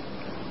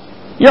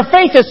 your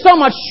faith is so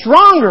much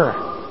stronger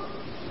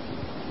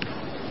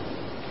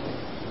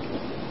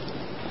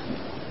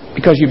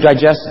because you've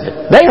digested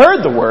it. They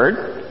heard the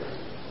Word,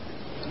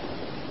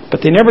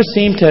 but they never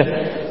seemed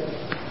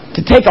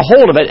to take a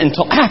hold of it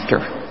until after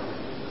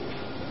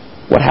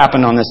what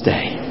happened on this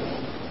day.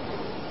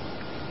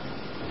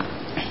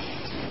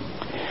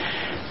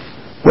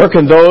 Where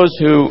can those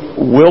who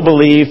will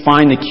believe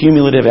find the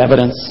cumulative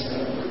evidence?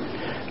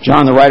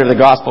 John, the writer of the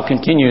Gospel,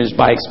 continues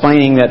by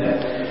explaining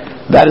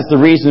that is the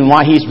reason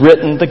why he's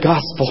written the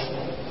Gospel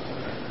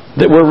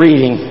that we're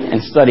reading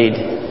and studied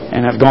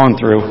and have gone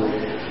through,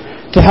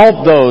 to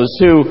help those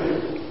who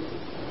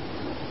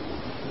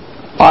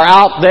are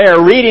out there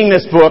reading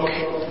this book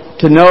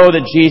to know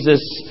that Jesus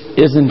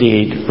is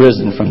indeed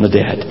risen from the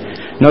dead.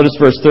 Notice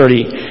verse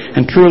 30.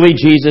 And truly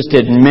Jesus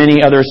did many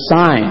other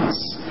signs,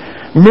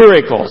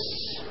 miracles,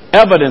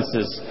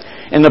 evidences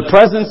in the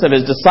presence of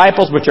His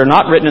disciples, which are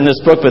not written in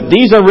this book, but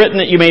these are written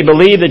that you may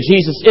believe that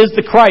Jesus is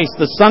the Christ,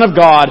 the Son of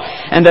God,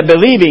 and that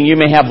believing you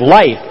may have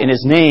life in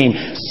His name.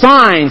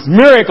 Signs,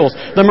 miracles,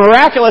 the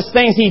miraculous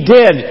things He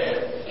did,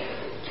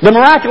 the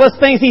miraculous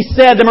things He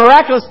said, the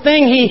miraculous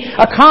thing He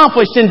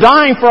accomplished in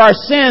dying for our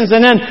sins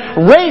and then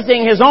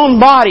raising His own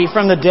body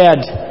from the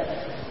dead.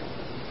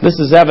 This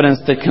is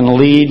evidence that can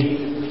lead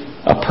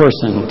a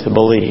person to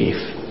believe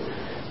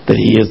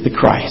that He is the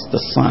Christ,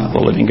 the Son of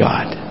the living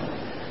God.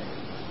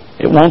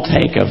 It won't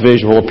take a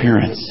visual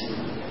appearance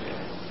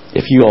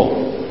if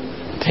you'll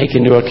take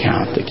into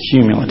account the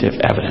cumulative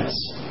evidence.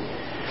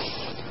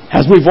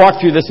 As we've walked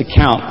through this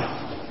account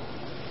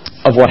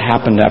of what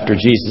happened after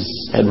Jesus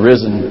had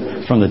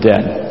risen from the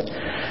dead,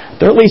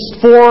 there are at least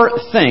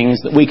 4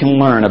 things that we can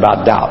learn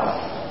about doubt.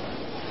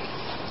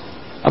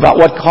 About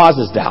what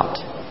causes doubt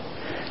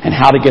and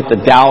how to get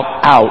the doubt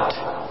out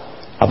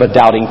of a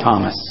doubting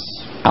Thomas,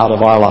 out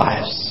of our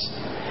lives.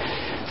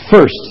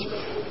 First,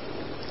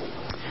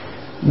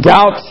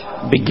 doubt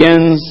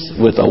begins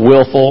with a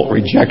willful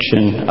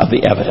rejection of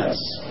the evidence.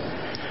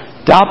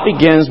 Doubt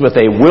begins with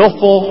a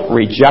willful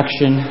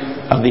rejection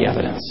of the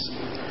evidence.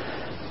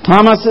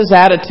 Thomas's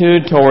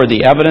attitude toward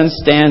the evidence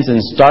stands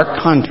in stark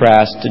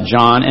contrast to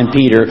John and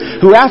Peter,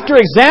 who after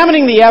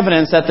examining the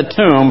evidence at the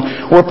tomb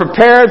were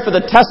prepared for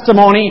the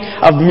testimony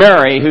of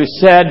Mary, who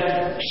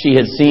said she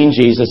had seen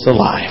Jesus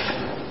alive.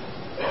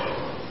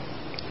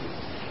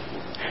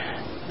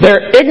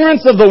 Their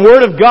ignorance of the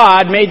Word of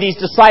God made these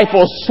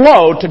disciples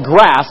slow to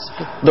grasp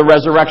the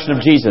resurrection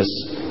of Jesus.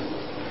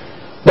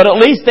 But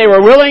at least they were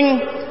willing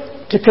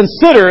to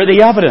consider the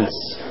evidence.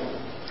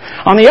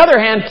 On the other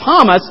hand,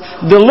 Thomas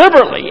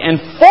deliberately and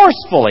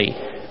forcefully,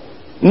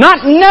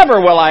 never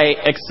will I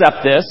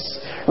accept this,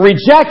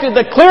 rejected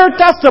the clear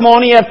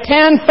testimony of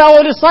 10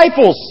 fellow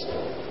disciples,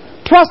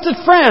 trusted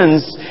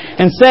friends,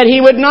 and said he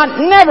would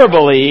never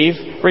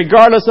believe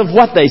regardless of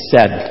what they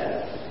said.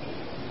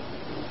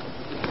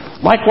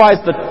 Likewise,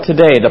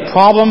 today, the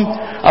problem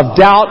of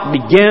doubt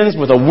begins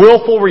with a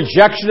willful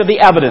rejection of the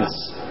evidence.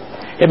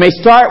 It may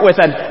start with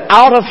an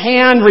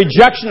out-of-hand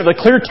rejection of the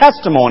clear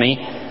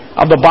testimony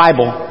of the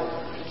Bible,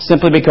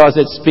 simply because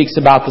it speaks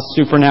about the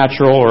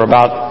supernatural or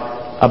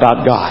about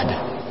God.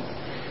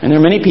 And there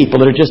are many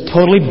people that are just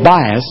totally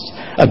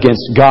biased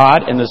against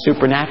God and the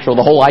supernatural,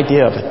 the whole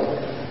idea of it.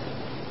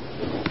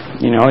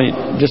 You know,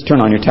 just turn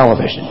on your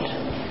television.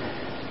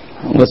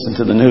 Listen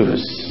to the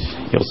news.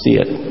 You'll see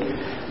it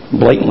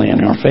blatantly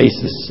in our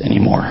faces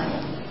anymore.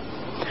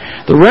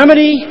 The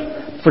remedy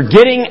for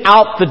getting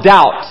out the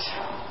doubt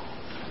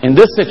in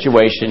this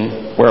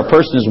situation, where a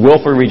person has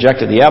willfully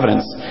rejected the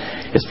evidence,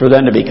 is for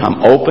them to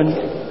become open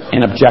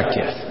and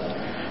objective.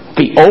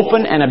 Be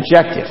open and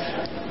objective.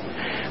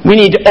 We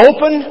need to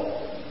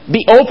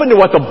be open to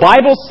what the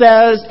Bible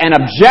says and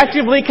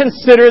objectively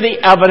consider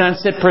the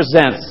evidence it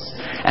presents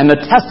and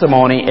the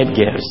testimony it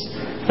gives.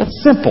 That's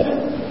simple.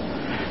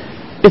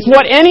 It's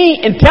what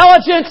any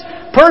intelligent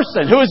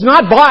person who is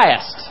not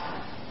biased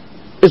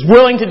is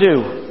willing to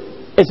do,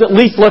 is at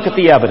least look at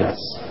the evidence.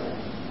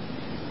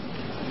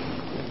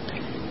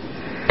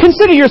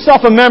 Consider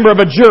yourself a member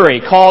of a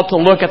jury called to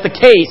look at the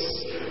case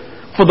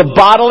for the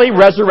bodily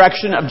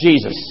resurrection of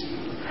Jesus,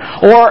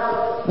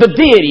 or the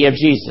deity of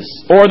Jesus,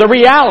 or the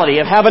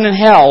reality of heaven and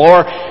hell,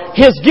 or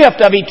His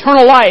gift of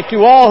eternal life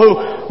to all who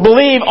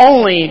believe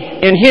only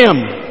in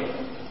Him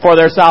for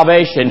their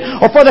salvation,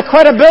 or for the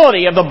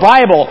credibility of the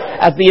Bible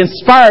as the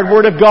inspired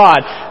Word of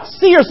God.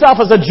 See yourself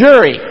as a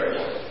jury.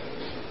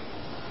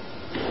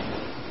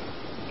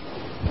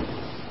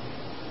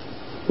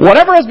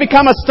 Whatever has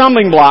become a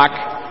stumbling block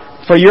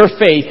for your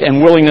faith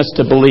and willingness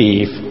to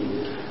believe,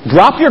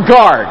 drop your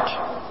guard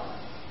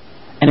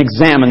and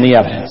examine the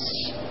evidence.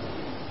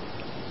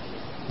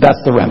 That's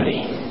the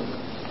remedy.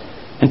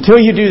 Until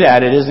you do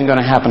that, it isn't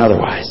going to happen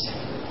otherwise.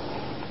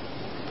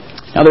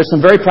 Now, there's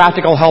some very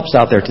practical helps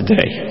out there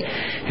today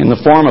in the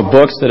form of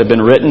books that have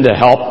been written to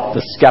help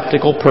the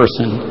skeptical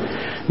person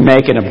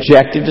make an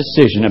objective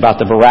decision about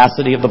the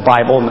veracity of the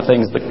Bible and the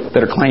things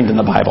that are claimed in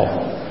the Bible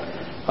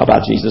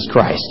about Jesus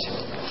Christ.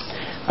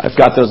 I've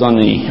got those on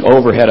the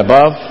overhead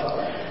above.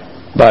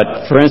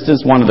 But, for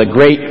instance, one of the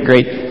great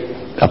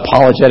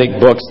apologetic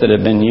books that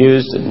have been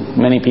used in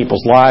many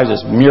people's lives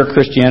is Mere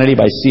Christianity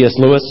by C.S.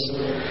 Lewis.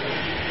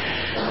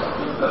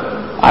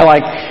 I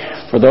like,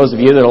 for those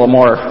of you that are a little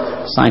more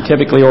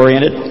scientifically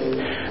oriented,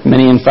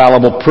 Many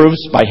Infallible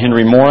Proofs by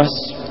Henry Morris.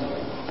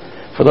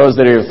 For those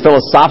that are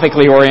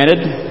philosophically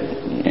oriented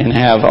and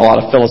have a lot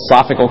of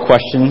philosophical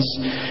questions,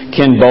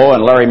 Ken Boe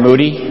and Larry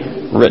Moody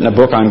written a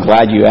book on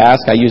Glad You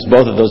Asked. I use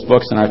both of those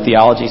books in our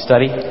theology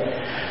study.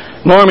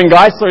 Norman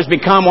Geisler has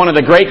become one of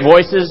the great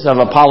voices of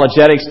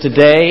apologetics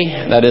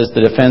today, that is, the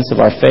defense of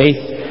our faith.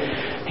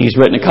 He's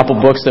written a couple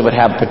books that would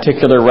have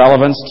particular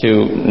relevance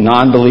to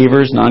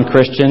non-believers,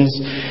 non-Christians.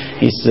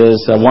 He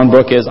says one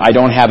book is I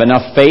Don't Have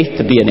Enough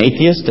Faith to Be an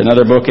Atheist.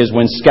 Another book is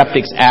When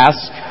Skeptics Ask,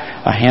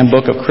 a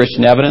handbook of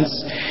Christian evidence.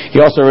 He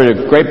also wrote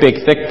a great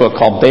big thick book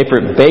called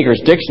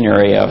Baker's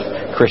Dictionary of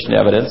Christian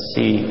Evidence.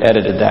 He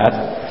edited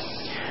that.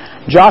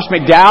 Josh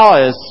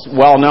McDowell is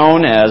well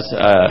known as,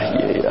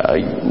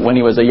 when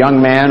he was a young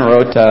man,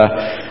 wrote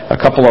a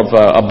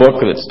book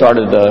that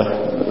started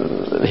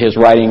his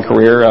writing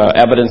career,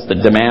 Evidence That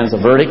Demands a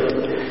Verdict.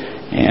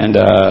 And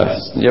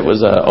it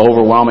was an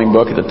overwhelming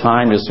book at the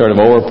time. Just sort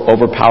of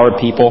overpowered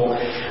people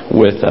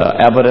with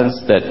evidence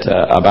that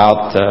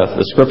about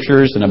the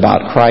Scriptures and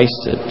about Christ.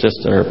 It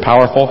just are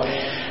powerful.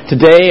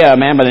 Today, a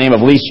man by the name of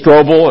Lee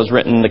Strobel has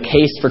written The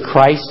Case for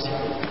Christ.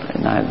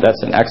 And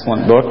that's an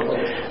excellent book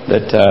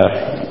that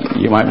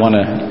you might want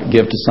to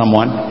give to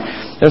someone.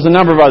 There's a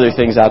number of other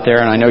things out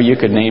there, and I know you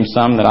could name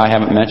some that I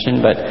haven't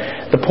mentioned, but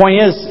the point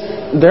is,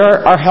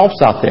 there are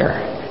helps out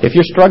there. If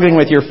you're struggling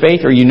with your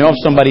faith, or you know of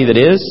somebody that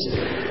is,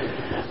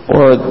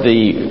 or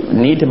the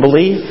need to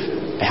believe,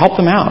 help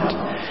them out.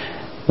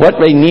 What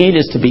they need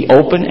is to be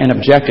open and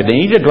objective. They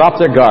need to drop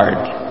their guard.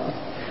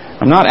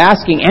 I'm not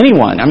asking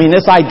anyone. I mean,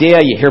 this idea,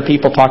 you hear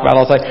people talk about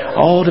all the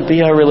time, to be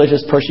a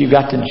religious person, you've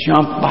got to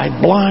jump by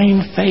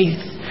blind faith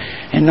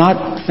and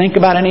not think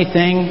about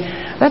anything.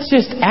 That's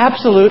just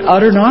absolute,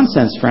 utter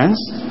nonsense,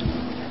 friends.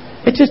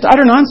 It's just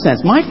utter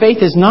nonsense. My faith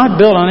is not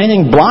built on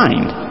anything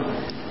blind.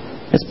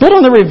 It's built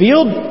on the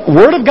revealed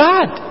Word of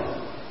God.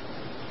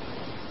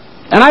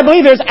 And I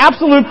believe there's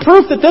absolute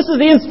proof that this is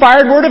the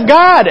inspired Word of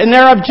God. And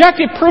there are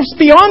objective proofs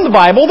beyond the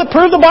Bible that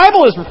prove the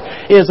Bible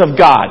is of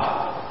God.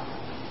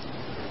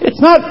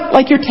 It's not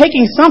like you're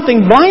taking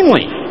something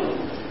blindly.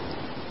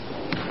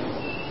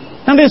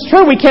 Now, it's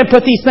true we can't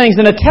put these things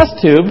in a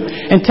test tube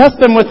and test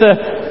them with a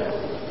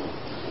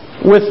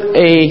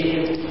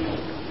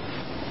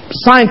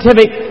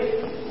scientific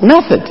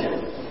method.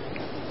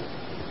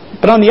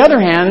 But on the other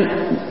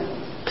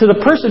hand, to the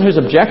person who's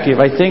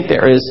objective, I think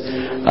there is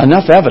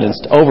enough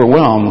evidence to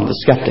overwhelm the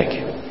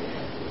skeptic.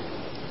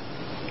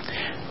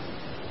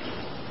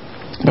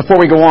 Before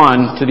we go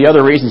on to the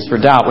other reasons for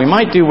doubt, we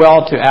might do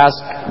well to ask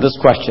this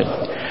question.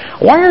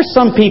 Why are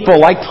some people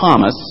like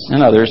Thomas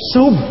and others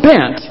so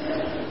bent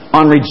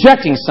on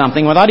rejecting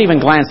something without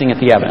even glancing at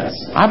the evidence?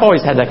 I've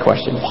always had that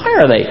question. Why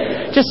are they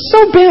just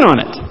so bent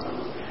on it?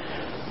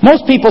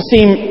 Most people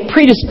seem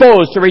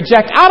predisposed to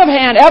reject out of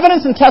hand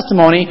evidence and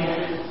testimony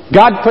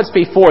God puts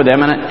before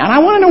them, and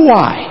I want to know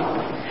why.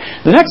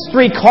 The next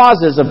three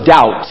causes of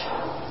doubt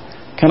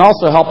can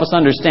also help us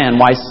understand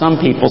why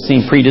some people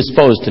seem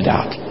predisposed to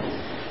doubt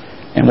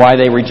and why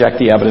they reject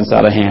the evidence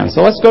out of hand.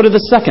 So let's go to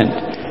the second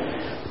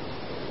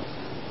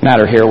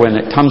matter here when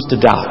it comes to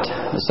doubt.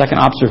 The second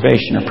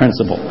observation or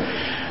principle.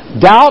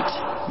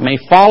 Doubt may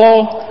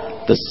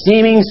follow the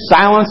seeming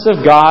silence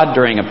of God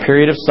during a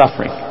period of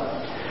suffering.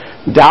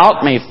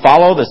 Doubt may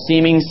follow the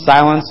seeming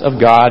silence of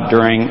God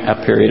during a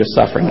period of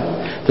suffering.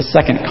 The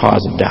second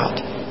cause of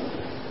doubt.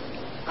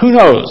 Who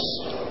knows?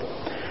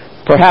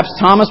 Perhaps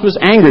Thomas was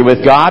angry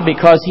with God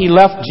because he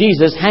left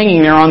Jesus hanging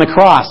there on the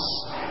cross.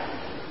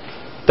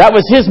 That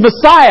was his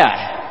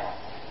Messiah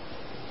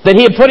that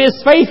he had put his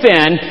faith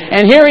in,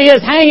 and here he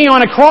is hanging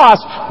on a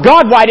cross.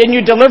 God, why didn't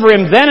you deliver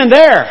him then and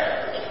there?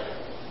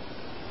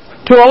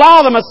 To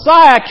allow the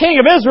Messiah, King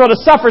of Israel, to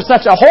suffer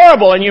such a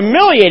horrible and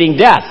humiliating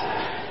death.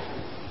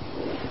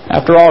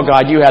 After all,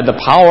 God, you had the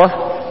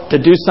power to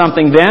do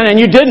something then, and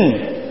you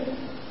didn't.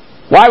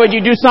 Why would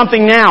you do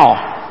something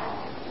now?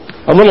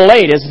 A little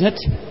late, isn't it?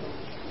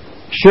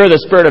 Sure,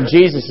 the Spirit of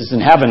Jesus is in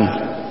heaven.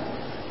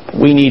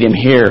 We need Him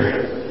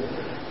here.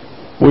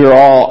 We are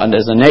all,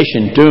 as a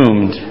nation,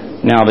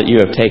 doomed now that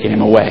you have taken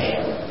Him away.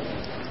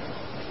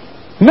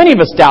 Many of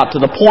us doubt to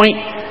the point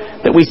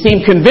that we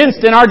seem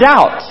convinced in our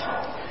doubt.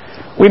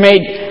 We may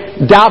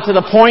doubt to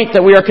the point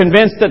that we are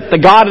convinced that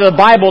the God of the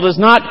Bible does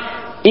not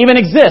even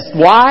exist.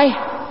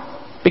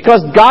 Why?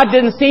 Because God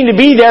didn't seem to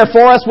be there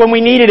for us when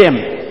we needed Him.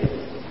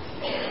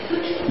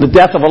 The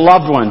death of a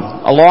loved one,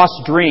 a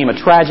lost dream, a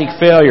tragic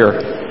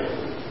failure.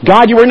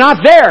 God, you were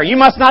not there. You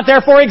must not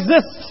therefore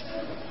exist.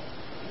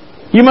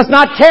 You must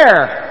not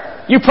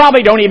care. You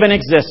probably don't even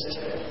exist.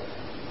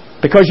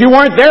 Because you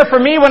weren't there for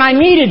me when I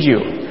needed you.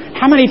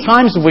 How many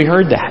times have we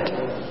heard that?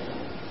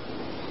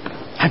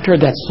 I've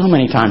heard that so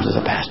many times as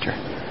a pastor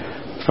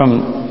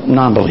from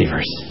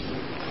non-believers.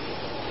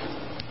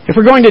 If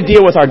we're going to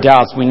deal with our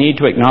doubts, we need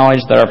to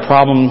acknowledge that our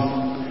problem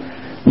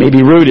may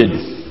be rooted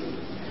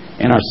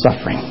in our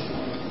suffering,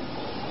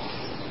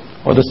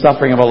 or the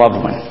suffering of a loved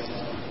one,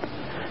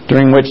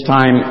 during which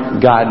time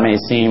God may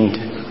seem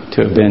to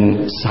have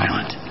been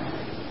silent.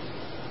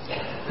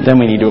 Then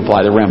we need to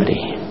apply the remedy.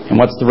 And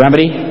what's the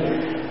remedy?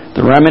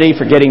 The remedy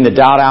for getting the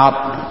doubt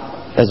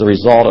out as a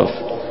result of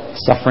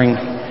suffering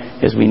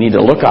is we need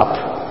to look up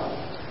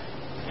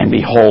and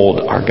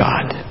behold our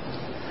God.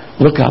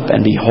 Look up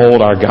and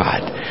behold our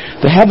God.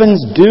 The heavens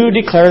do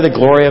declare the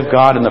glory of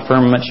God, and the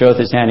firmament showeth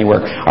His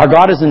handiwork. Our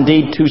God is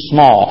indeed too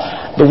small.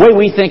 The way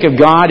we think of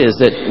God is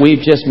that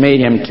we've just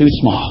made Him too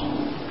small.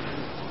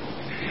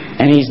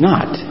 And He's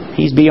not.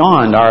 He's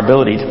beyond our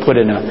ability to put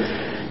in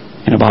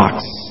a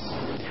box.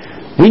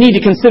 We need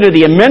to consider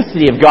the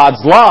immensity of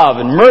God's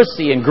love and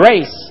mercy and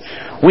grace.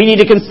 We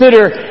need to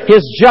consider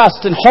His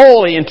just and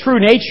holy and true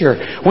nature.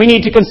 We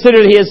need to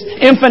consider His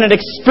infinite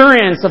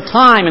experience of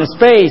time and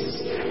space.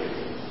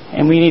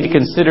 And we need to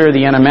consider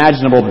the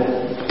unimaginable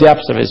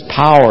depths of His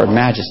power and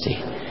majesty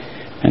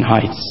and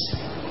heights.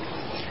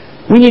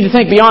 We need to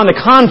think beyond the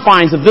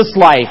confines of this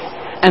life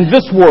and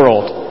this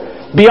world,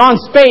 beyond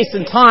space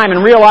and time,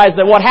 and realize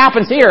that what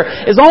happens here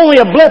is only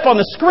a blip on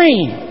the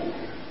screen.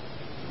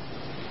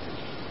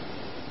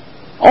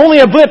 Only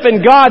a blip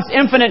in God's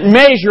infinite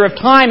measure of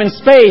time and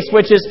space,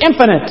 which is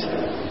infinite.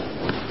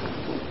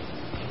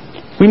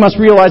 We must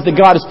realize that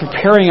God is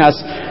preparing us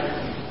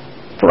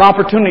for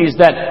opportunities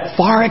that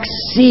far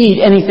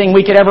exceed anything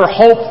we could ever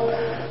hope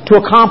to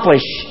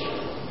accomplish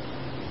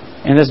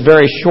in this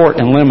very short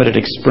and limited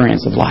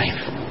experience of life.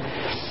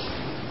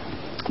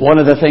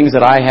 One of the things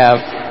that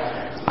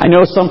I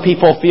know some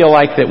people feel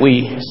like that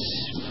we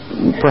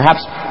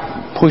perhaps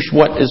push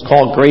what is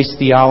called grace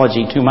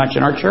theology too much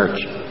in our church.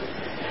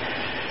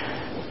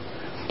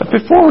 But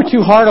before we're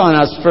too hard on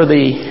us for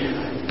the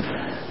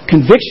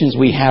convictions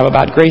we have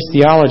about grace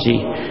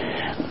theology,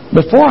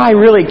 before I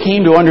really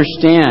came to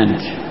understand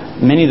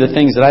many of the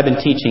things that I've been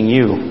teaching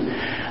you,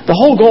 the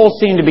whole goal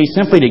seemed to be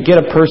simply to get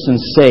a person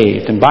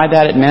saved. And by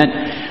that it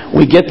meant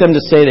we get them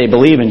to say they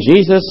believe in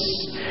Jesus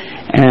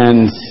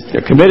and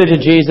they're committed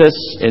to Jesus,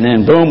 and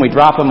then boom, we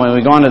drop them and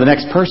we go on to the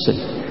next person.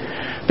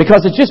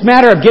 Because it's just a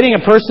matter of getting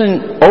a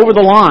person over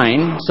the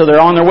line so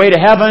they're on their way to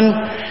heaven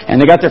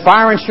and they got their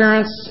fire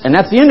insurance, and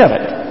that's the end of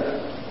it.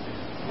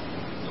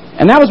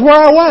 And that was where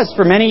I was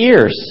for many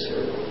years.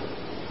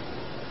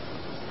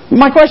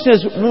 My question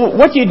is,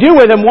 what do you do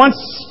with them once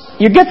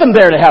you get them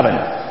there to heaven?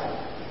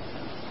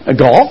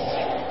 Golf?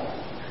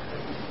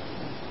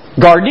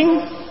 Gardening?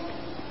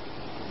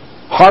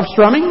 Harp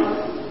strumming?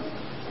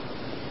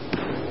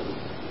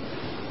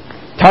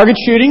 Target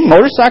shooting?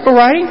 Motorcycle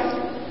riding?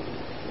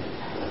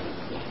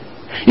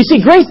 You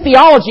see, grace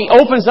theology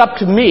opens up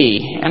to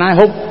me, and I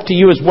hope to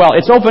you as well,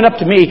 it's opened up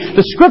to me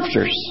the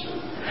Scriptures,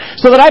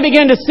 so that I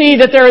begin to see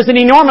that there is an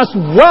enormous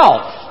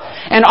wealth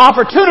and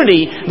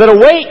opportunity that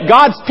await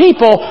God's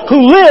people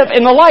who live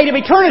in the light of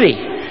eternity.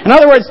 In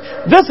other words,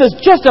 this is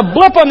just a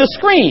blip on the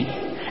screen.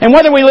 And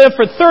whether we live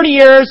for 30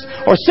 years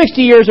or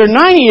 60 years or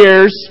 90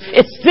 years,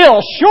 it's still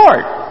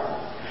short.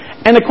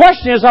 And the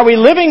question is, are we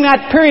living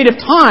that period of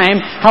time,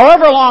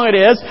 however long it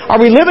is,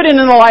 are we living in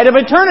the light of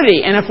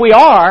eternity? And if we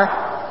are,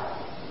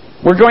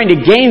 we're going to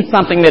gain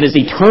something that is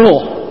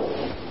eternal.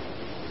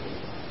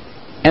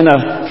 And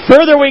the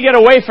further we get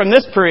away from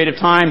this period of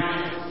time,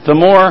 the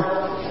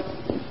more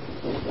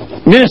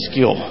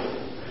minuscule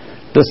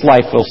this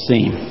life will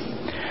seem.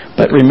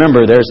 But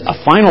remember, there's a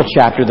final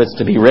chapter that's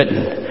to be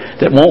written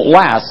that won't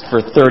last for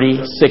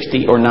 30,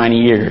 60, or 90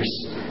 years.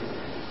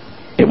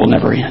 It will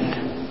never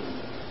end.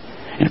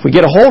 And if we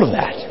get a hold of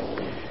that,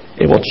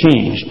 it will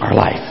change our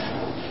life.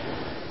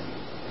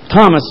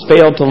 Thomas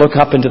failed to look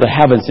up into the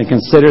heavens and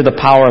consider the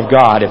power of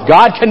God. If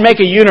God can make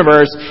a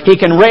universe, He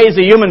can raise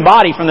a human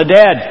body from the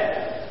dead.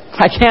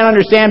 I can't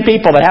understand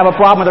people that have a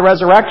problem with the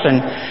resurrection.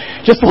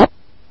 Just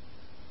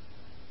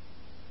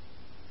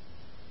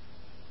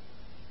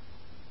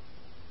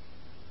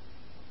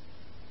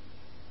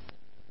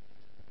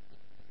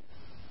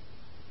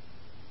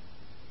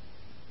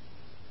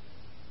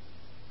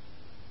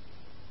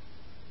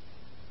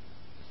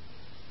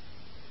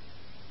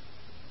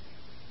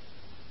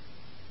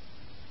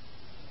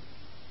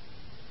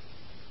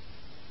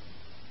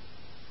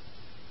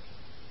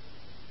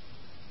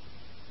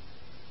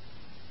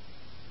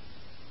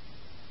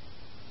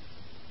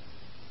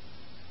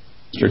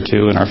or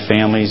two in our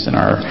families and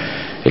our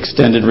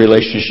extended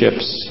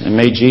relationships. And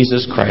may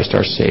Jesus Christ,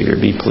 our Savior,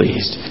 be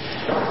pleased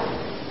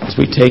as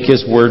we take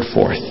His word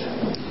forth,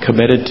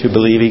 committed to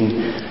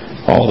believing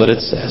all that it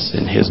says.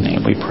 In His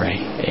name we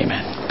pray.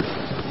 Amen.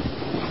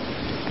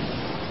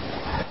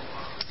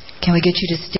 Can we get you to stand?